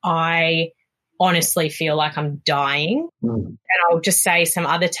because I honestly feel like I'm dying. And I'll just say some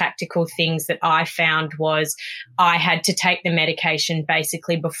other tactical things that I found was I had to take the medication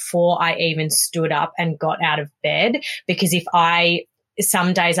basically before I even stood up and got out of bed, because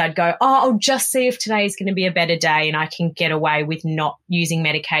some days I'd go, oh, I'll just see if today is going to be a better day and I can get away with not using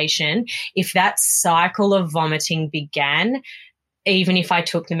medication. If that cycle of vomiting began, even if I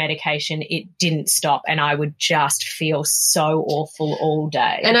took the medication, it didn't stop and I would just feel so awful all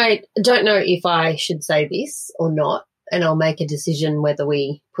day. And I don't know if I should say this or not, and I'll make a decision whether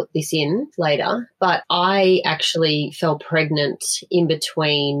we put this in later, but I actually fell pregnant in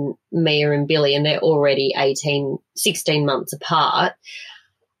between Mia and Billy, and they're already 16 months apart.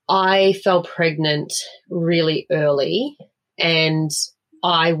 I fell pregnant really early and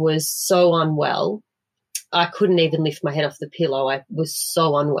I was so unwell. I couldn't even lift my head off the pillow. I was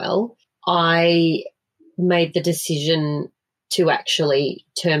so unwell. I made the decision to actually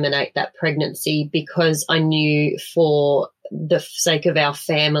terminate that pregnancy because I knew for the sake of our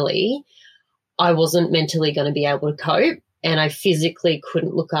family, I wasn't mentally going to be able to cope, and I physically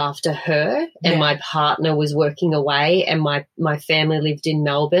couldn't look after her, and my partner was working away, and my family lived in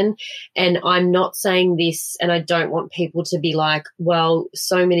Melbourne. And I'm not saying this, and I don't want people to be like, well,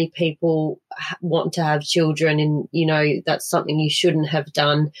 so many people want to have children and, you know, that's something you shouldn't have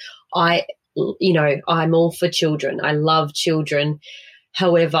done. I'm all for children. I love children.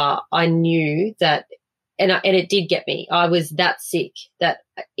 However, I knew that, and it did get me. I was that sick that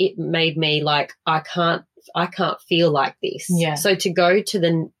it made me like, I can't feel like this. Yeah. So to go to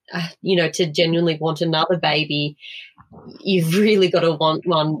to genuinely want another baby, you've really got to want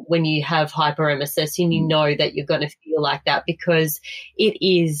one when you have hyperemesis and you know that you're going to feel like that, because it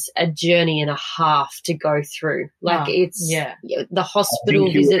is a journey and a half to go through. Like the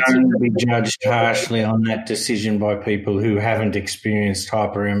hospital visits. You won't be judged harshly on that decision by people who haven't experienced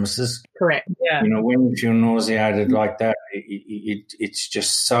hyperemesis. Correct. Yeah. You know, when you feel nauseated like that, it's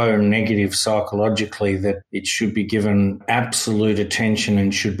just so negative psychologically that it should be given absolute attention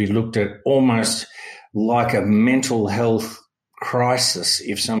and should be looked at almost like a mental health crisis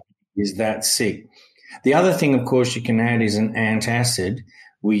if somebody is that sick. The other thing, of course, you can add is an antacid.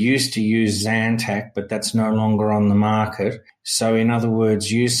 We used to use Zantac, but that's no longer on the market. So in other words,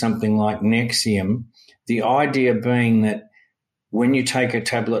 use something like Nexium. The idea being that when you take a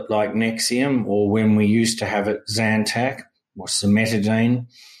tablet like Nexium, or when we used to have it Zantac or cimetidine,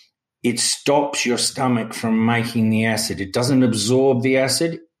 it stops your stomach from making the acid. It doesn't absorb the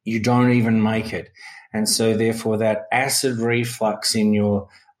acid. You don't even make it. And so therefore that acid reflux in your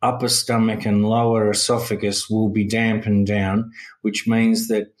upper stomach and lower esophagus will be dampened down, which means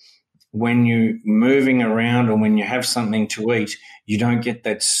that when you're moving around or when you have something to eat, you don't get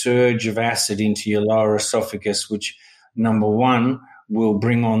that surge of acid into your lower esophagus, which, number one, will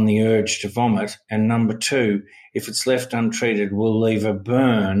bring on the urge to vomit, and number two, if it's left untreated, will leave a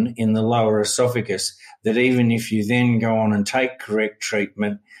burn in the lower esophagus that even if you then go on and take correct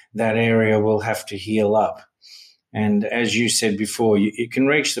treatment, that area will have to heal up. And as you said before, you can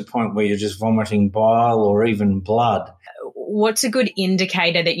reach the point where you're just vomiting bile or even blood. What's a good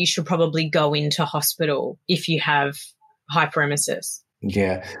indicator that you should probably go into hospital if you have hyperemesis?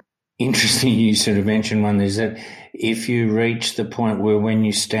 Yeah. Interesting you sort of mentioned one is that if you reach the point where when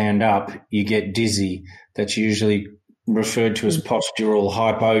you stand up you get dizzy, that's usually referred to as postural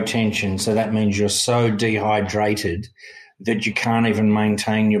hypotension. So that means you're so dehydrated that you can't even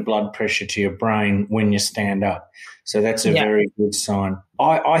maintain your blood pressure to your brain when you stand up. So that's a very good sign.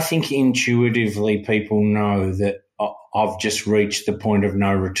 I think intuitively people know that I've just reached the point of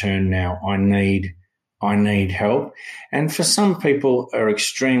no return now. I need help. And for some people they are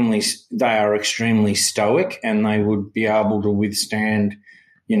extremely stoic and they would be able to withstand,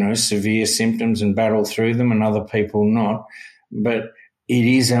 severe symptoms and battle through them, and other people not. But it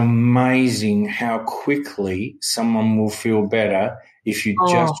is amazing how quickly someone will feel better if you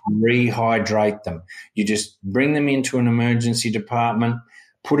just rehydrate them. You just bring them into an emergency department,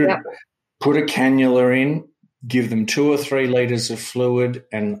 put a cannula in, give them 2 or 3 litres of fluid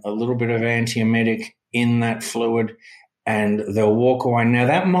and a little bit of antiemetic in that fluid, and they'll walk away. Now,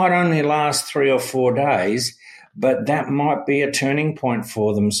 that might only last 3 or 4 days, But that might be a turning point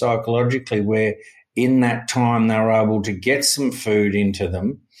for them psychologically, where in that time they were able to get some food into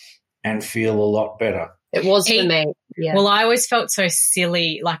them and feel a lot better. It was for me. Yeah. Well, I always felt so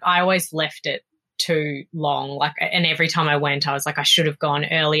silly. Like, I always left it too long. Like, and every time I went, I was like, I should have gone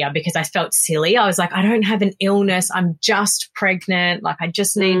earlier because I felt silly. I was like, I don't have an illness. I'm just pregnant. Like, I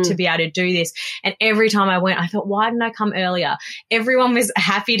just need to be able to do this. And every time I went, I thought, why didn't I come earlier? Everyone was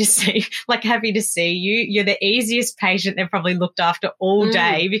happy to see you. You're the easiest patient they've probably looked after all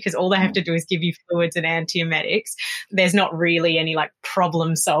day because all they have to do is give you fluids and antiemetics. There's not really any like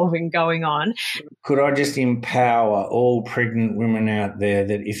problem solving going on. Could I just empower all pregnant women out there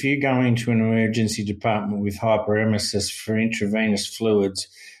that if you go into an emergency department with hyperemesis for intravenous fluids,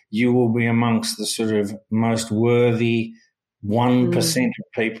 you will be amongst the sort of most worthy 1%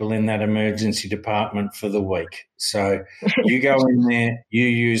 of people in that emergency department for the week. So you go in there, you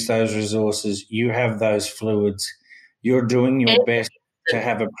use those resources, you have those fluids, you're doing your best to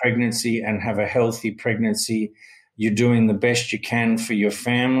have a pregnancy and have a healthy pregnancy. You're doing the best you can for your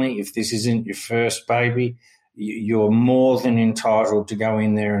family. If this isn't your first baby, you're more than entitled to go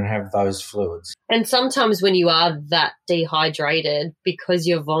in there and have those fluids. And sometimes when you are that dehydrated because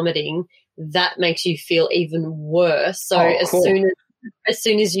you're vomiting, that makes you feel even worse. So as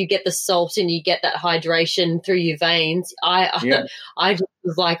soon as you get the salt and you get that hydration through your veins, I just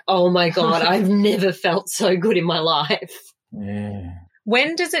was like, oh my God, I've never felt so good in my life. Yeah.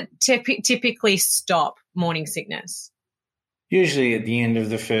 When does it typically stop, morning sickness? Usually at the end of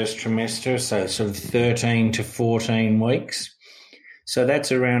the first trimester, so sort of 13 to 14 weeks. So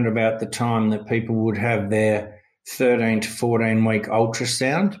that's around about the time that people would have their 13 to 14 week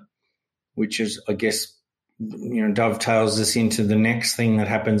ultrasound, which is, I guess, dovetails us into the next thing that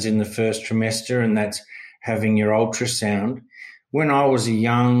happens in the first trimester, and that's having your ultrasound. When I was a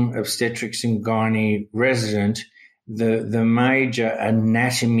young obstetrics and gynae resident, the major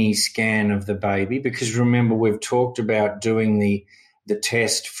anatomy scan of the baby, because remember we've talked about doing the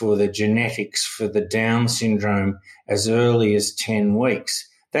test for the genetics for the Down syndrome as early as 10 weeks.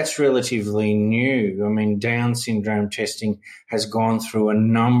 That's relatively new. I mean, Down syndrome testing has gone through a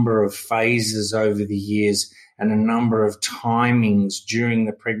number of phases over the years and a number of timings during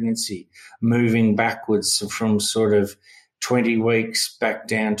the pregnancy, moving backwards from sort of 20 weeks back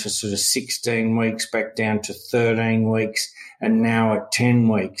down to sort of 16 weeks, back down to 13 weeks, and now at 10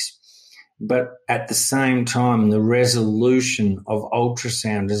 weeks. But at the same time, the resolution of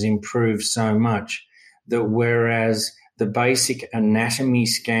ultrasound has improved so much that whereas the basic anatomy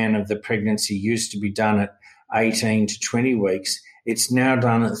scan of the pregnancy used to be done at 18 to 20 weeks, it's now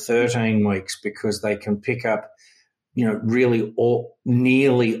done at 13 weeks because they can pick up really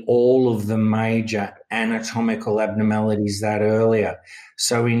nearly all of the major anatomical abnormalities that earlier.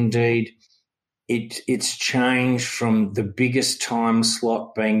 So indeed, it's changed from the biggest time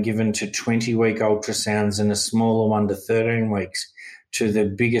slot being given to 20-week ultrasounds and a smaller one to 13 weeks to the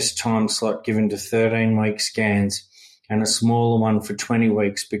biggest time slot given to 13-week scans and a smaller one for 20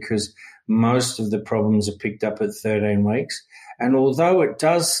 weeks because most of the problems are picked up at 13 weeks. And although it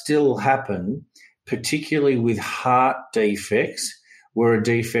does still happen, particularly with heart defects, where a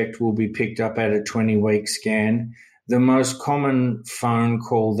defect will be picked up at a 20-week scan, the most common phone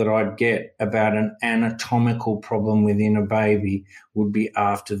call that I'd get about an anatomical problem within a baby would be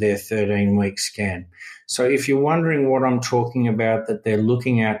after their 13-week scan. So if you're wondering what I'm talking about that they're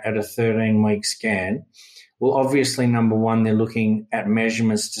looking at a 13-week scan, well, obviously, number one, they're looking at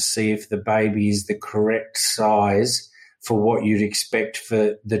measurements to see if the baby is the correct size for what you'd expect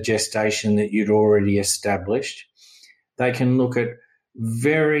for the gestation that you'd already established. They can look at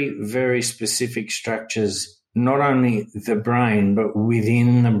very, very specific structures, not only the brain, but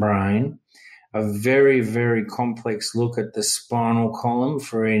within the brain, a very, very complex look at the spinal column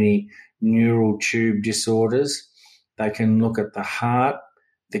for any neural tube disorders. They can look at the heart,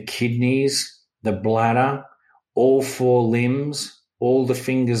 the kidneys, the bladder, all four limbs, all the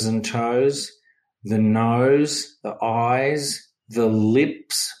fingers and toes, the nose, the eyes, the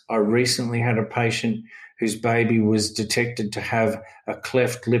lips. I recently had a patient whose baby was detected to have a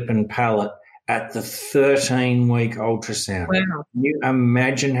cleft lip and palate at the 13-week ultrasound. Wow. Can you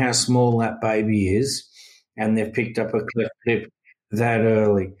imagine how small that baby is? And they've picked up a cleft lip that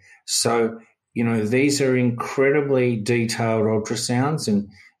early. So, these are incredibly detailed ultrasounds. And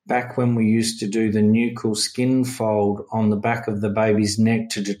back when we used to do the nuchal skin fold on the back of the baby's neck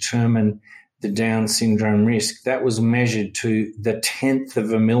to determine the Down syndrome risk, that was measured to the 10th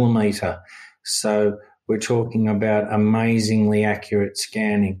of a millimetre. So we're talking about amazingly accurate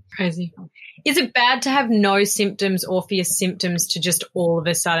scanning. Crazy. Is it bad to have no symptoms or for your symptoms to just all of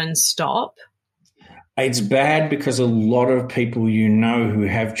a sudden stop? It's bad because a lot of people you know who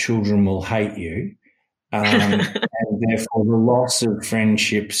have children will hate you, and therefore the loss of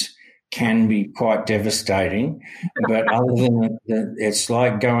friendships can be quite devastating. But other than that, it's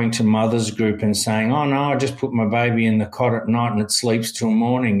like going to mother's group and saying, oh, no, I just put my baby in the cot at night and it sleeps till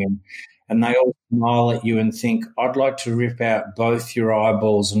morning. And they all smile at you and think, I'd like to rip out both your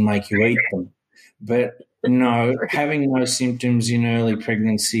eyeballs and make you eat them. But no, having no symptoms in early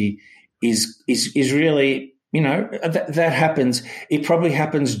pregnancy is really, that happens. It probably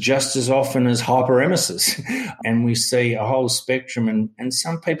happens just as often as hyperemesis. And we see a whole spectrum. And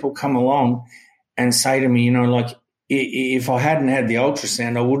some people come along and say to me, like, if I hadn't had the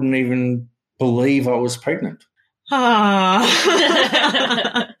ultrasound, I wouldn't even believe I was pregnant.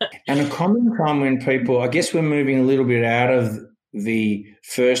 And a common time when people, I guess we're moving a little bit out of the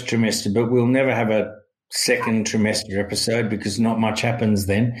first trimester, but we'll never have a second trimester episode because not much happens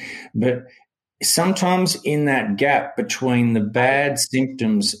then. But sometimes in that gap between the bad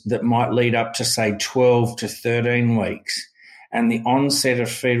symptoms that might lead up to, say, 12 to 13 weeks and the onset of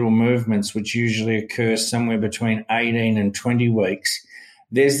fetal movements, which usually occur somewhere between 18 and 20 weeks,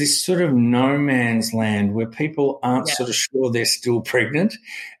 there's this sort of no man's land where people aren't sort of sure they're still pregnant,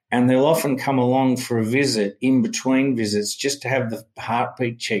 and they'll often come along for a visit in between visits just to have the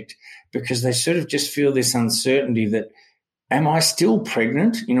heartbeat checked because they sort of just feel this uncertainty that, am I still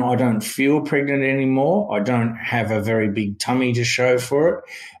pregnant? I don't feel pregnant anymore. I don't have a very big tummy to show for it,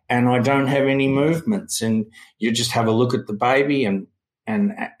 and I don't have any movements. And you just have a look at the baby and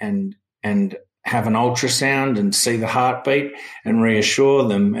have an ultrasound and see the heartbeat and reassure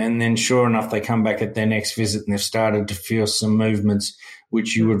them. And then sure enough, they come back at their next visit and they've started to feel some movements,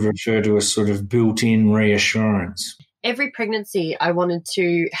 which you would refer to as sort of built-in reassurance. Every pregnancy, I wanted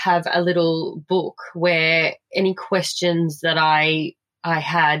to have a little book where any questions that I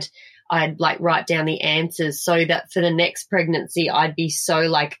had, I'd like write down the answers so that for the next pregnancy, I'd be so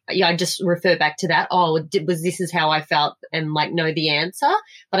like, I just refer back to that. Oh, this is how I felt and like know the answer.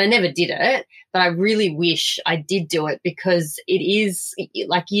 But I never did it. But I really wish I did do it because it is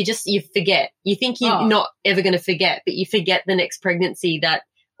like you forget. You think you're not ever going to forget, but you forget the next pregnancy that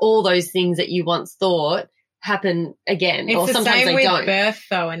all those things that you once thought happen again. It's or the sometimes same they with don't. birth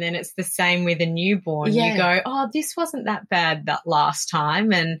though, and then it's the same with a newborn. Yeah. You go, oh, this wasn't that bad that last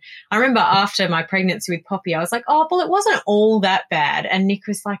time. And I remember after my pregnancy with Poppy, I was like, oh, well, it wasn't all that bad. And Nick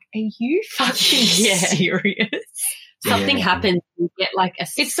was like, are you fucking serious? Something happens, you get like a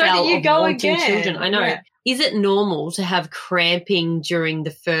it's so that you go again. Children. I know. Yeah. Is it normal to have cramping during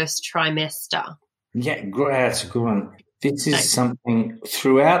the first trimester? Yeah, that's a good one. This is something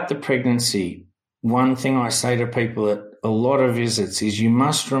throughout the pregnancy. One thing I say to people at a lot of visits is you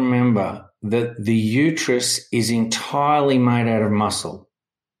must remember that the uterus is entirely made out of muscle.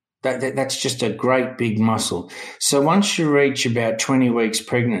 That's just a great big muscle. So once you reach about 20 weeks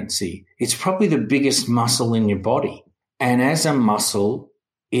pregnancy, it's probably the biggest muscle in your body. And as a muscle,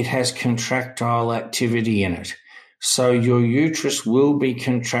 it has contractile activity in it. So your uterus will be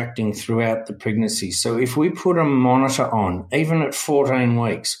contracting throughout the pregnancy. So if we put a monitor on, even at 14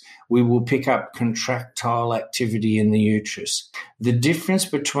 weeks, we will pick up contractile activity in the uterus. The difference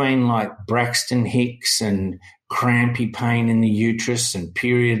between like Braxton Hicks and crampy pain in the uterus and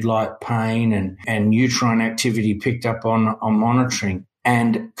period-like pain and uterine activity picked up on monitoring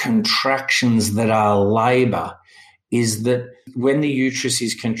and contractions that are labour is that when the uterus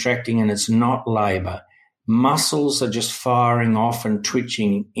is contracting and it's not labour, muscles are just firing off and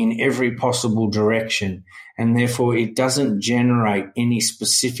twitching in every possible direction, and therefore it doesn't generate any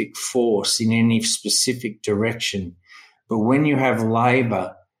specific force in any specific direction. But when you have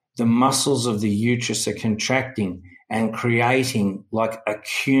labour, the muscles of the uterus are contracting and creating like a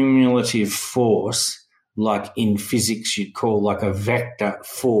cumulative force, like in physics you'd call like a vector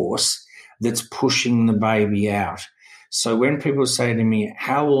force that's pushing the baby out. So when people say to me,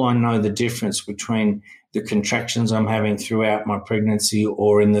 how will I know the difference between the contractions I'm having throughout my pregnancy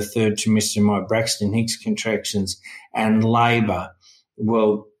or in the third trimester, my Braxton Hicks contractions and labour?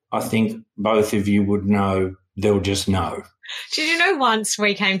 Well, I think both of you would know. They'll just know. Did you know once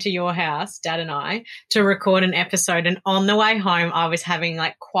we came to your house, Dad and I, to record an episode, and on the way home I was having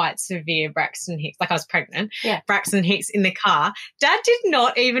like quite severe Braxton Hicks, like I was pregnant, Braxton Hicks in the car. Dad did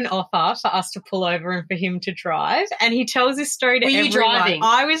not even offer for us to pull over and for him to drive, and he tells this story to everyone. Were you driving?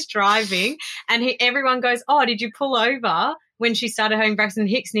 I was driving, and everyone goes, oh, did you pull over when she started having Braxton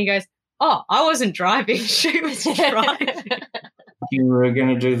Hicks? And he goes, oh, I wasn't driving, she was driving. You were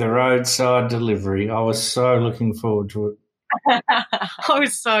going to do the roadside delivery. I was so looking forward to it. I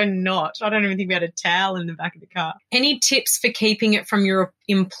was so not. I don't even think we had a towel in the back of the car. Any tips for keeping it from your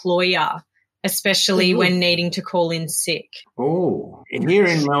employer especially when needing to call in sick. Oh, here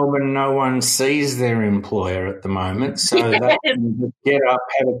in Melbourne, no one sees their employer at the moment. So they can just get up,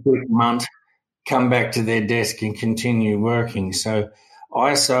 have a quick month, come back to their desk and continue working. So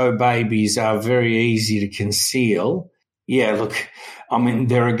ISO babies are very easy to conceal. Yeah, look, I mean,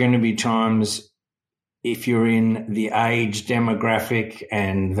 there are going to be times if you're in the age demographic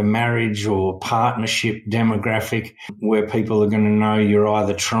and the marriage or partnership demographic where people are going to know you're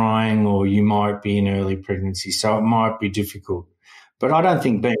either trying or you might be in early pregnancy. So it might be difficult. But I don't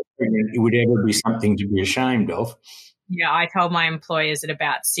think being pregnant would ever be something to be ashamed of. Yeah, I told my employers at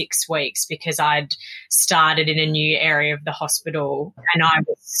about 6 weeks because I'd started in a new area of the hospital and I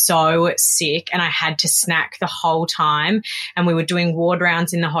was so sick and I had to snack the whole time, and we were doing ward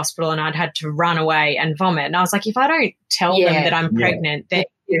rounds in the hospital and I'd had to run away and vomit. And I was like, if I don't tell them that I'm pregnant, they're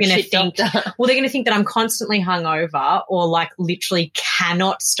going to think, they're going to think that I'm constantly hungover or like literally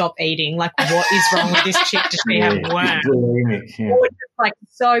cannot stop eating. Like, what is wrong with this chick? Does she have worms? Or just like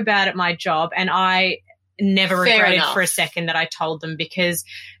so bad at my job, and I never regretted for a second that I told them, because,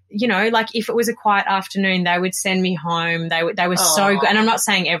 you know, like if it was a quiet afternoon, they would send me home. They were so good. And I'm not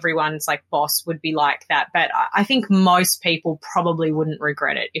saying everyone's like boss would be like that, but I think most people probably wouldn't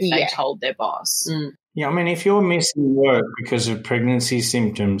regret it if they told their boss. Mm. Yeah, I mean, if you're missing work because of pregnancy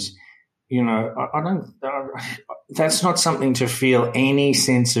symptoms, you know, that's not something to feel any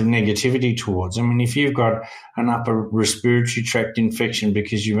sense of negativity towards. I mean, if you've got an upper respiratory tract infection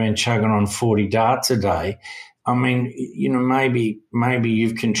because you've been chugging on 40 darts a day, I mean, you know, maybe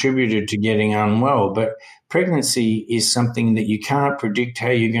you've contributed to getting unwell, but pregnancy is something that you can't predict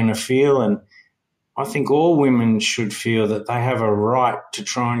how you're going to feel. And I think all women should feel that they have a right to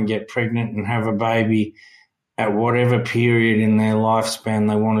try and get pregnant and have a baby at whatever period in their lifespan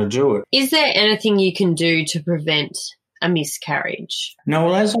they want to do it. Is there anything you can do to prevent a miscarriage? No,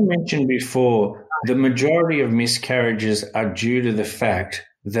 well, as I mentioned before, the majority of miscarriages are due to the fact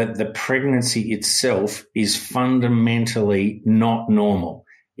that the pregnancy itself is fundamentally not normal.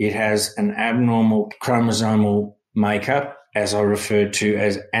 It has an abnormal chromosomal makeup, as I referred to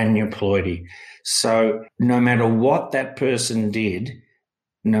as aneuploidy. So no matter what that person did,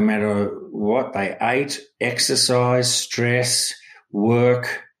 no matter what they ate, exercise, stress,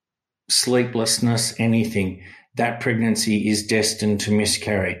 work, sleeplessness, anything, that pregnancy is destined to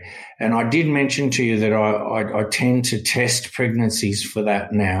miscarry. And I did mention to you that I tend to test pregnancies for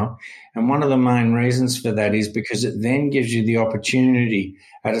that now. And one of the main reasons for that is because it then gives you the opportunity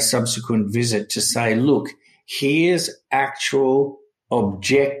at a subsequent visit to say, look, here's actual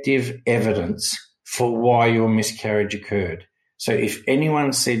objective evidence for why your miscarriage occurred. So if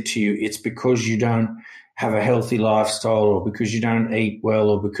anyone said to you it's because you don't have a healthy lifestyle or because you don't eat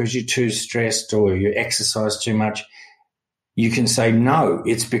well or because you're too stressed or you exercise too much, you can say, no,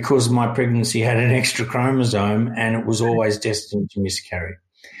 it's because my pregnancy had an extra chromosome and it was always destined to miscarry.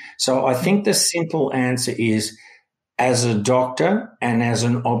 So I think the simple answer is, as a doctor and as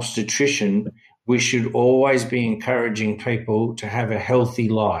an obstetrician, we should always be encouraging people to have a healthy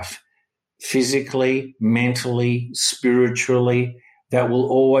life. Physically, mentally, spiritually, that will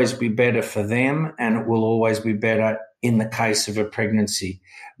always be better for them and it will always be better in the case of a pregnancy.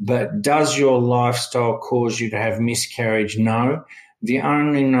 But does your lifestyle cause you to have miscarriage? No. The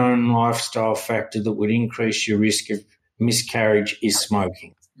only known lifestyle factor that would increase your risk of miscarriage is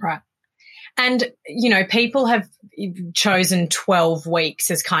smoking. Right. And, you know, people have chosen 12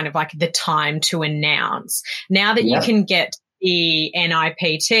 weeks as kind of like the time to announce. Now that you can get the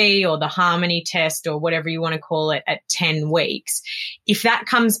NIPT or the Harmony test or whatever you want to call it at 10 weeks, if that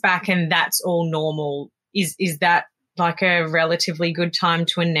comes back and that's all normal, is that like a relatively good time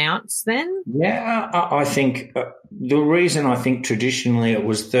to announce then? Yeah, I think the reason I think traditionally it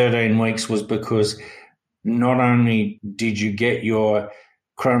was 13 weeks was because not only did you get your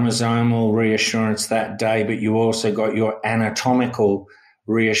chromosomal reassurance that day, but you also got your anatomical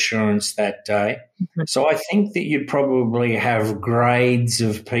reassurance that day. Mm-hmm. So I think that you'd probably have grades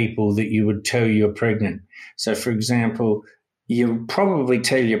of people that you would tell you're pregnant. So, for example, you probably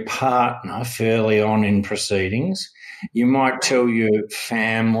tell your partner fairly on in proceedings. You might tell your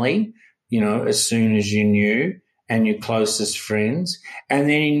family, you know, as soon as you knew, and your closest friends. And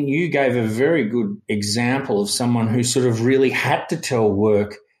then you gave a very good example of someone who sort of really had to tell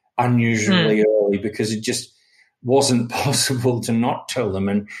work unusually early because it just wasn't possible to not tell them.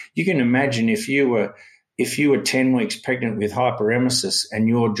 And you can imagine if you were 10 weeks pregnant with hyperemesis and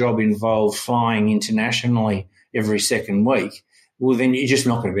your job involved flying internationally every second week, well, then you're just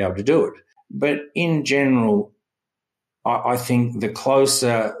not going to be able to do it. But in general, I think the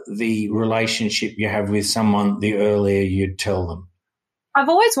closer the relationship you have with someone, the earlier you'd tell them. I've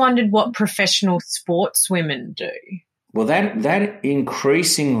always wondered what professional sportswomen do. Well, that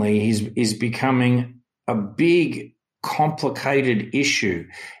increasingly is becoming a big, complicated issue.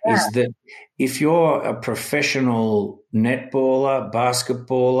 Yeah. Is that if you're a professional netballer,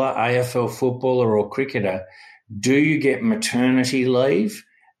 basketballer, AFL footballer or cricketer, do you get maternity leave?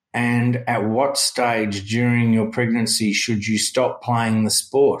 And at what stage during your pregnancy should you stop playing the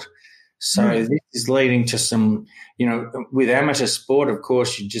sport? So this is leading to some, with amateur sport, of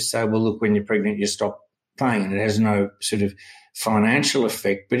course, you just say, well, look, when you're pregnant, you stop playing, and it has no sort of financial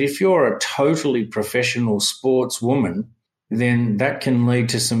effect. But if you're a totally professional sportswoman, then that can lead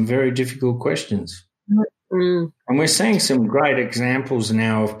to some very difficult questions. And we're seeing some great examples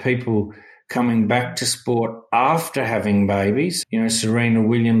now of people coming back to sport after having babies. Serena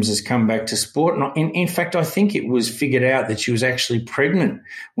Williams has come back to sport. And in fact, I think it was figured out that she was actually pregnant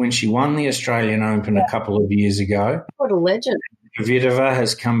when she won the Australian Open a couple of years ago. What a legend. Kvitova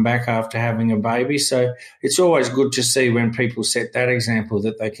has come back after having a baby. So it's always good to see when people set that example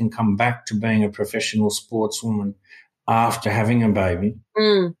that they can come back to being a professional sportswoman after having a baby.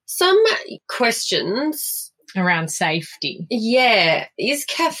 Some questions around safety. Yeah. Is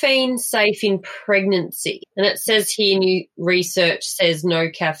caffeine safe in pregnancy? And it says here new research says no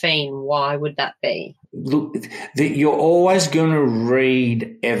caffeine. Why would that be? Look, you're always going to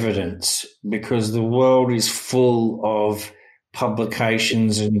read evidence because the world is full of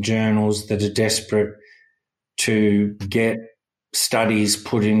publications and journals that are desperate to get studies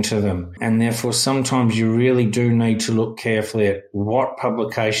put into them. And therefore, sometimes you really do need to look carefully at what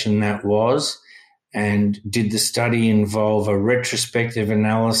publication that was. And did the study involve a retrospective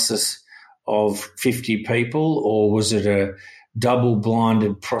analysis of 50 people, or was it a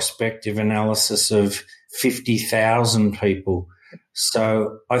double-blinded prospective analysis of 50,000 people?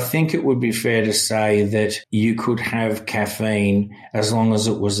 So I think it would be fair to say that you could have caffeine as long as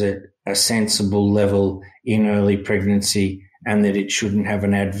it was at a sensible level in early pregnancy, and that it shouldn't have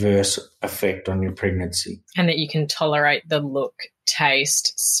an adverse effect on your pregnancy. And that you can tolerate the look,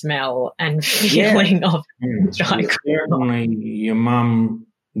 taste, smell and feeling of dry. Certainly your mum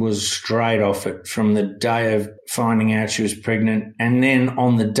was straight off it from the day of finding out she was pregnant, and then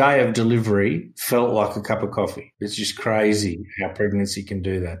on the day of delivery felt like a cup of coffee. It's just crazy how pregnancy can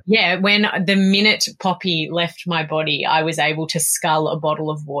do that. Yeah, when the minute Poppy left my body, I was able to scull a bottle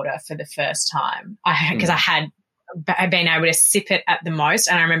of water for the first time because I had been able to sip it at the most.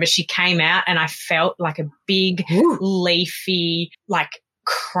 And I remember she came out and I felt like a big, leafy, like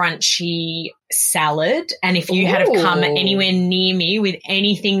crunchy salad. And if you had have come anywhere near me with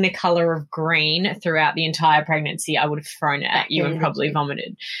anything the colour of green throughout the entire pregnancy, I would have thrown it at you and probably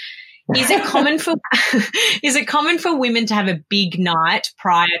vomited. Is it common for women to have a big night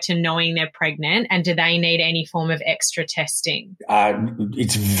prior to knowing they're pregnant, and do they need any form of extra testing?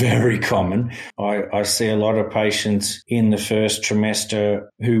 It's very common. I see a lot of patients in the first trimester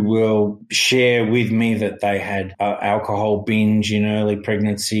who will share with me that they had alcohol binge in early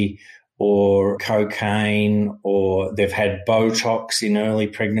pregnancy, or cocaine, or they've had Botox in early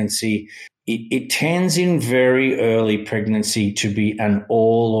pregnancy. It tends in very early pregnancy to be an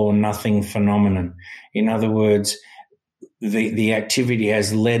all or nothing phenomenon. In other words, the activity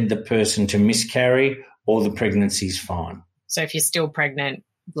has led the person to miscarry, or the pregnancy is fine. So if you're still pregnant,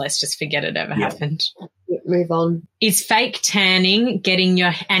 let's just forget it ever happened. Move on. Is fake tanning, getting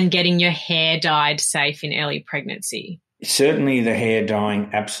your hair dyed safe in early pregnancy? Certainly the hair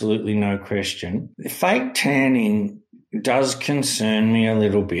dyeing, absolutely no question. Fake tanning does concern me a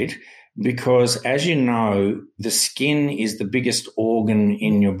little bit, because, as you know, the skin is the biggest organ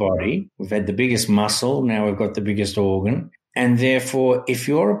in your body. We've had the biggest muscle, now we've got the biggest organ. And therefore, if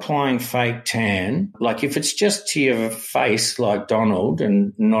you're applying fake tan, like if it's just to your face like Donald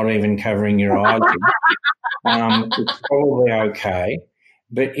and not even covering your eyelids, it's probably okay.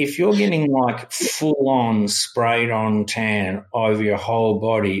 But if you're getting like full-on, sprayed-on tan over your whole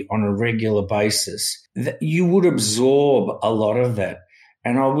body on a regular basis, you would absorb a lot of that.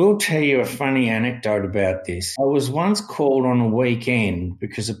 And I will tell you a funny anecdote about this. I was once called on a weekend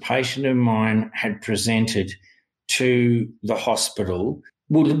because a patient of mine had presented to the hospital.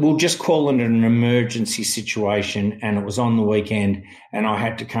 We'll just call it an emergency situation, and it was on the weekend, and I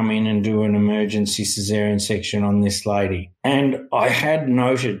had to come in and do an emergency cesarean section on this lady. And I had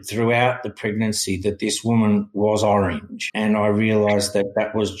noted throughout the pregnancy that this woman was orange, and I realised that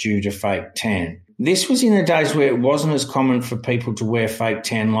that was due to fake tan. This was in the days where it wasn't as common for people to wear fake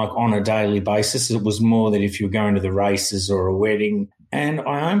tan like on a daily basis. It was more that if you were going to the races or a wedding. And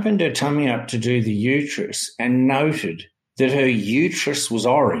I opened her tummy up to do the uterus and noted that her uterus was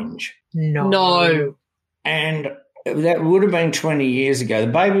orange. No. And That would have been 20 years ago.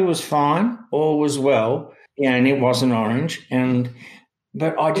 The baby was fine, all was well, and it wasn't orange.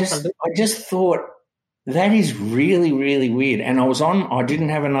 But I just thought that is really, really weird. And I didn't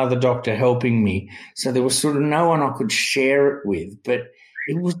have another doctor helping me, so there was sort of no one I could share it with. But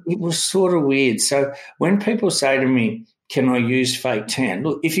it was sort of weird. So when people say to me, can I use fake tan?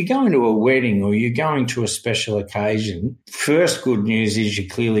 Look, if you're going to a wedding or you're going to a special occasion, first good news is you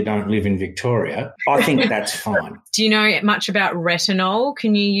clearly don't live in Victoria. I think that's fine. Do you know much about retinol?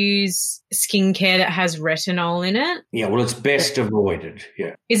 Can you use skincare that has retinol in it? Yeah, well, it's best avoided,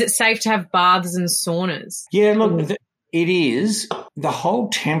 yeah. Is it safe to have baths and saunas? Yeah, look, it is. The whole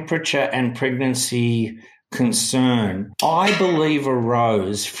temperature and pregnancy concern, I believe,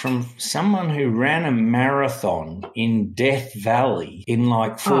 arose from someone who ran a marathon in Death Valley in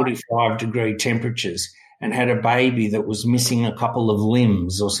like 45-degree temperatures and had a baby that was missing a couple of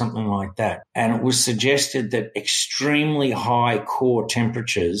limbs or something like that. And it was suggested that extremely high core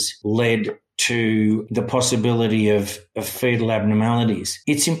temperatures led to the possibility of fetal abnormalities.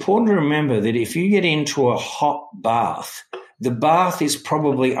 It's important to remember that if you get into a hot bath, the bath is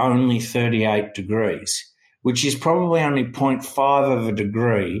probably only 38 degrees. Which is probably only 0.5 of a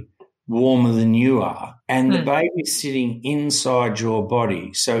degree warmer than you are, and the baby's sitting inside your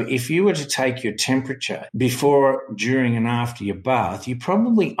body. So if you were to take your temperature before, during and after your bath, you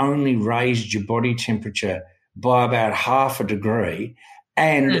probably only raised your body temperature by about half a degree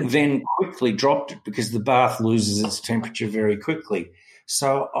and then quickly dropped it because the bath loses its temperature very quickly.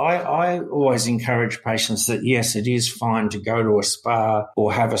 So I always encourage patients that, yes, it is fine to go to a spa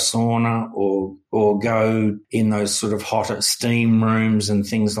or have a sauna or go in those sort of hotter steam rooms and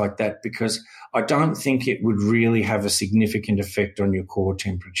things like that, because I don't think it would really have a significant effect on your core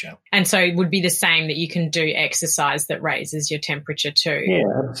temperature. And so it would be the same that you can do exercise that raises your temperature too? Yeah,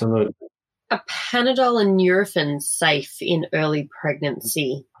 absolutely. Are Panadol and Nurofen safe in early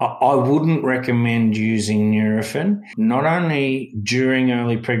pregnancy? I wouldn't recommend using Nurofen, not only during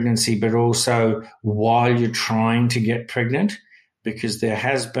early pregnancy, but also while you're trying to get pregnant, because there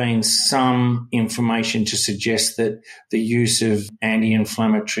has been some information to suggest that the use of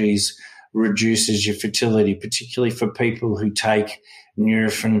anti-inflammatories reduces your fertility, particularly for people who take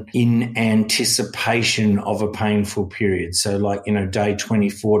Nurofen in anticipation of a painful period. So like, day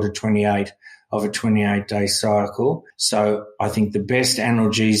 24 to 28 of a 28-day cycle. So I think the best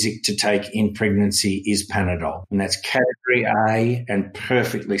analgesic to take in pregnancy is Panadol, and that's category A and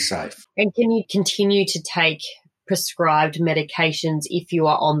perfectly safe. And can you continue to take prescribed medications if you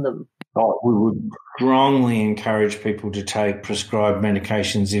are on them? We would strongly encourage people to take prescribed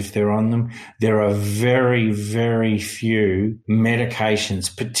medications if they're on them. There are very, very few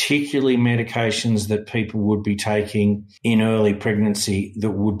medications, particularly medications that people would be taking in early pregnancy,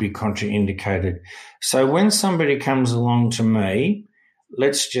 that would be contraindicated. So when somebody comes along to me,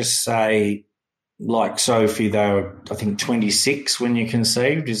 let's just say, like Sophie, they were, I think, 26 when you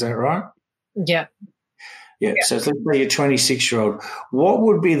conceived. Is that right? Yeah. Yeah, so let's say a 26-year-old. What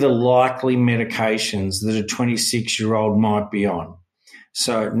would be the likely medications that a 26-year-old might be on?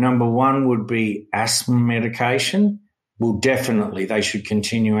 So number one would be asthma medication. Well, definitely they should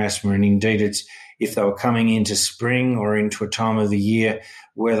continue asthma, and indeed it's if they were coming into spring or into a time of the year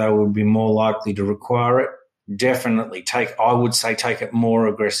where they would be more likely to require it, definitely take it more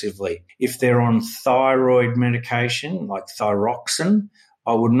aggressively. If they're on thyroid medication like thyroxine,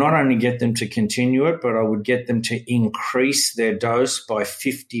 I would not only get them to continue it, but I would get them to increase their dose by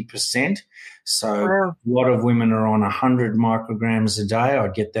 50%. So a lot of women are on 100 micrograms a day.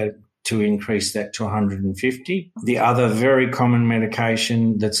 I'd get that to increase that to 150. The other very common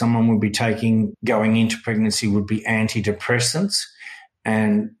medication that someone would be taking going into pregnancy would be antidepressants,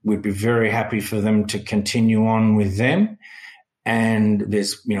 and we'd be very happy for them to continue on with them. And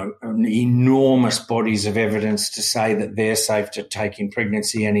there's, enormous bodies of evidence to say that they're safe to take in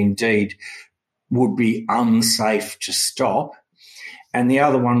pregnancy and indeed would be unsafe to stop. And the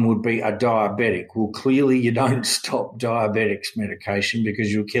other one would be a diabetic. Well, clearly you don't stop diabetics' medication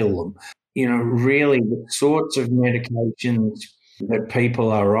because you'll kill them. Really the sorts of medications that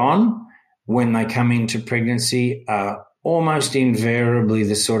people are on when they come into pregnancy are almost invariably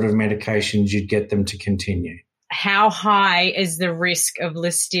the sort of medications you'd get them to continue. How high is the risk of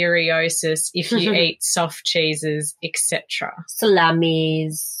listeriosis if you eat soft cheeses, etc.?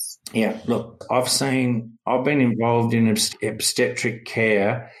 Salamis. Yeah, look, I've been involved in obstetric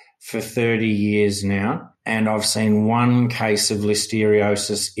care for 30 years now, and I've seen one case of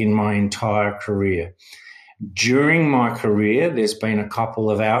listeriosis in my entire career. During my career, there's been a couple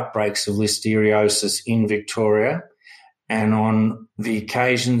of outbreaks of listeriosis in Victoria, and on the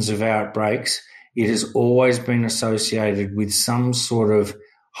occasions of outbreaks, it has always been associated with some sort of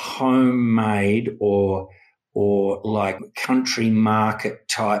homemade or like country market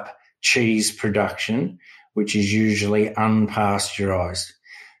type cheese production, which is usually unpasteurized.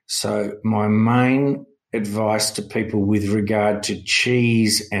 So my main advice to people with regard to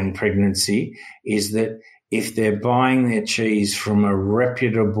cheese and pregnancy is that if they're buying their cheese from a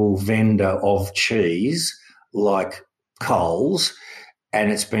reputable vendor of cheese like Coles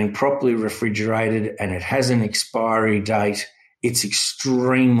and it's been properly refrigerated and it has an expiry date, it's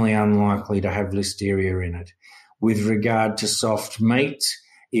extremely unlikely to have listeria in it. With regard to soft meats,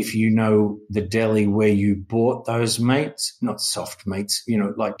 if you know the deli where you bought those meats, not soft meats,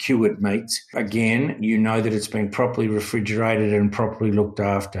 like cured meats, again, you know that it's been properly refrigerated and properly looked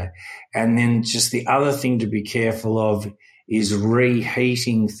after. And then just the other thing to be careful of is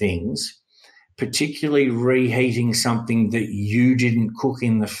reheating things, particularly reheating something that you didn't cook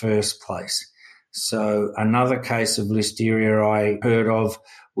in the first place. So another case of listeria I heard of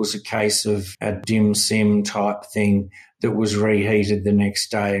was a case of a dim sim type thing that was reheated the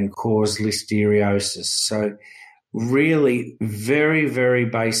next day and caused listeriosis. So really very, very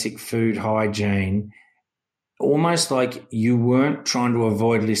basic food hygiene, almost like you weren't trying to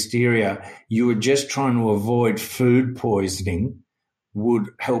avoid listeria, you were just trying to avoid food poisoning, would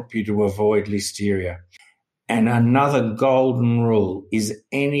help you to avoid listeria. And another golden rule is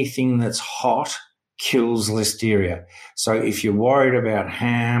anything that's hot kills listeria. So if you're worried about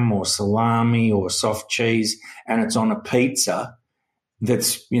ham or salami or soft cheese and it's on a pizza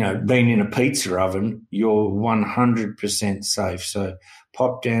that's, been in a pizza oven, you're 100% safe. So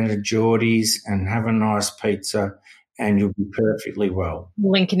pop down to Geordie's and have a nice pizza and you'll be perfectly well.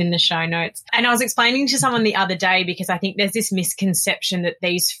 Link it in the show notes. And I was explaining to someone the other day because I think there's this misconception that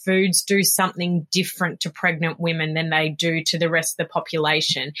these foods do something different to pregnant women than they do to the rest of the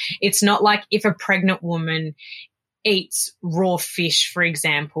population. It's not like if a pregnant woman eats raw fish, for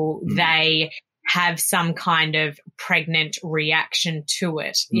example, they have some kind of pregnant reaction to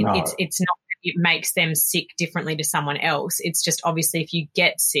it. No. It's not that it makes them sick differently to someone else. It's just obviously if you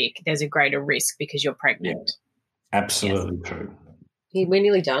get sick, there's a greater risk because you're pregnant. Yeah. Absolutely true. We're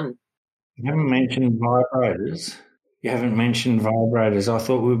nearly done. You haven't mentioned vibrators. I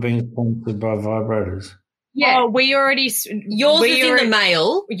thought we were being sponsored by vibrators. Yeah, we already. Yours is in the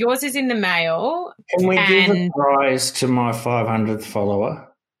mail. Yours is in the mail. Can we give a prize to my 500th follower?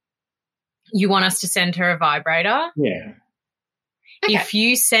 You want us to send her a vibrator? Yeah. Okay. If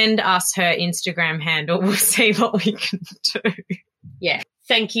you send us her Instagram handle, we'll see what we can do. Yeah.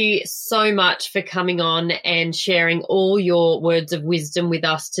 Thank you so much for coming on and sharing all your words of wisdom with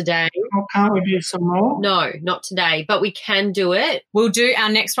us today. Well, can't we do some more? No, not today, but we can do it. We'll do our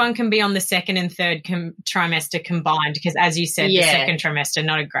next one can be on the second and third trimester combined because, as you said, the second trimester,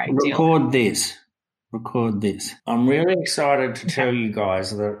 not a great deal. Record this. I'm really excited to tell you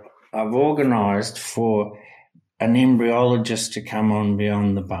guys that I've organised for an embryologist to come on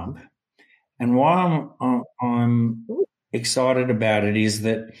Beyond the Bump. And why I'm excited about it is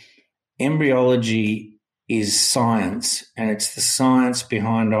that embryology is science and it's the science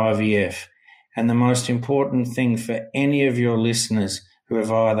behind IVF. And the most important thing for any of your listeners who have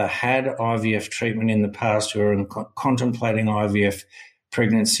either had IVF treatment in the past or are contemplating IVF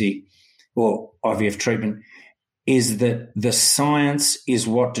pregnancy or IVF treatment is that the science is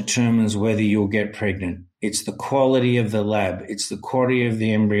what determines whether you'll get pregnant. It's the quality of the lab. It's the quality of the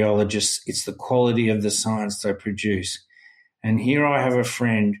embryologists. It's the quality of the science they produce. And here I have a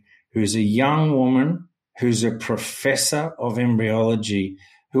friend who's a young woman who's a professor of embryology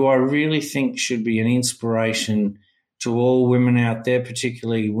who I really think should be an inspiration to all women out there,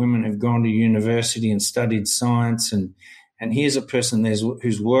 particularly women who've gone to university and studied science. And here's a person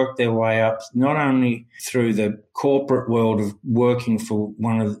who's worked their way up not only through the corporate world of working for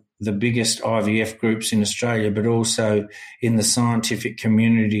one of the biggest IVF groups in Australia, but also in the scientific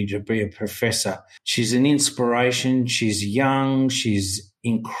community to be a professor. She's an inspiration. She's young. She's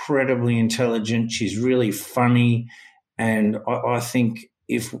incredibly intelligent. She's really funny. And I think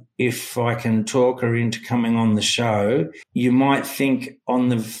if I can talk her into coming on the show, you might think on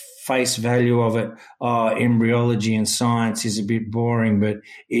the face value of it, embryology and science is a bit boring, but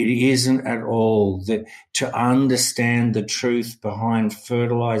it isn't at all. That to understand the truth behind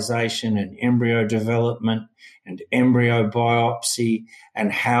fertilization and embryo development and embryo biopsy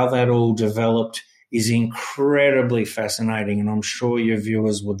and how that all developed is incredibly fascinating, and I'm sure your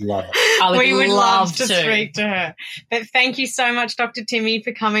viewers would love it. We would love to speak to her. But thank you so much, Dr. Timmy,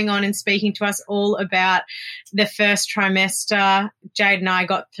 for coming on and speaking to us all about the first trimester. Jade and I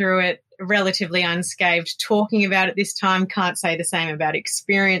got through it relatively unscathed talking about it this time. Can't say the same about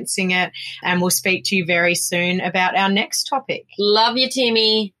experiencing it. And we'll speak to you very soon about our next topic. Love you,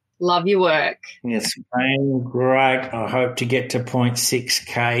 Timmy. Love your work. It's been great. I hope to get to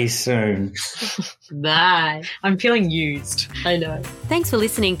 0.6K soon. Bye. I'm feeling used. I know. Thanks for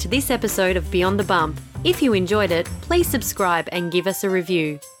listening to this episode of Beyond the Bump. If you enjoyed it, please subscribe and give us a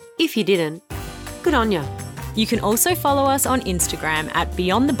review. If you didn't, good on ya. You can also follow us on Instagram at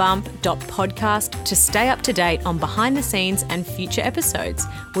beyondthebump.podcast to stay up to date on behind the scenes and future episodes.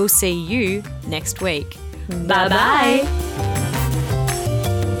 We'll see you next week. Bye-bye.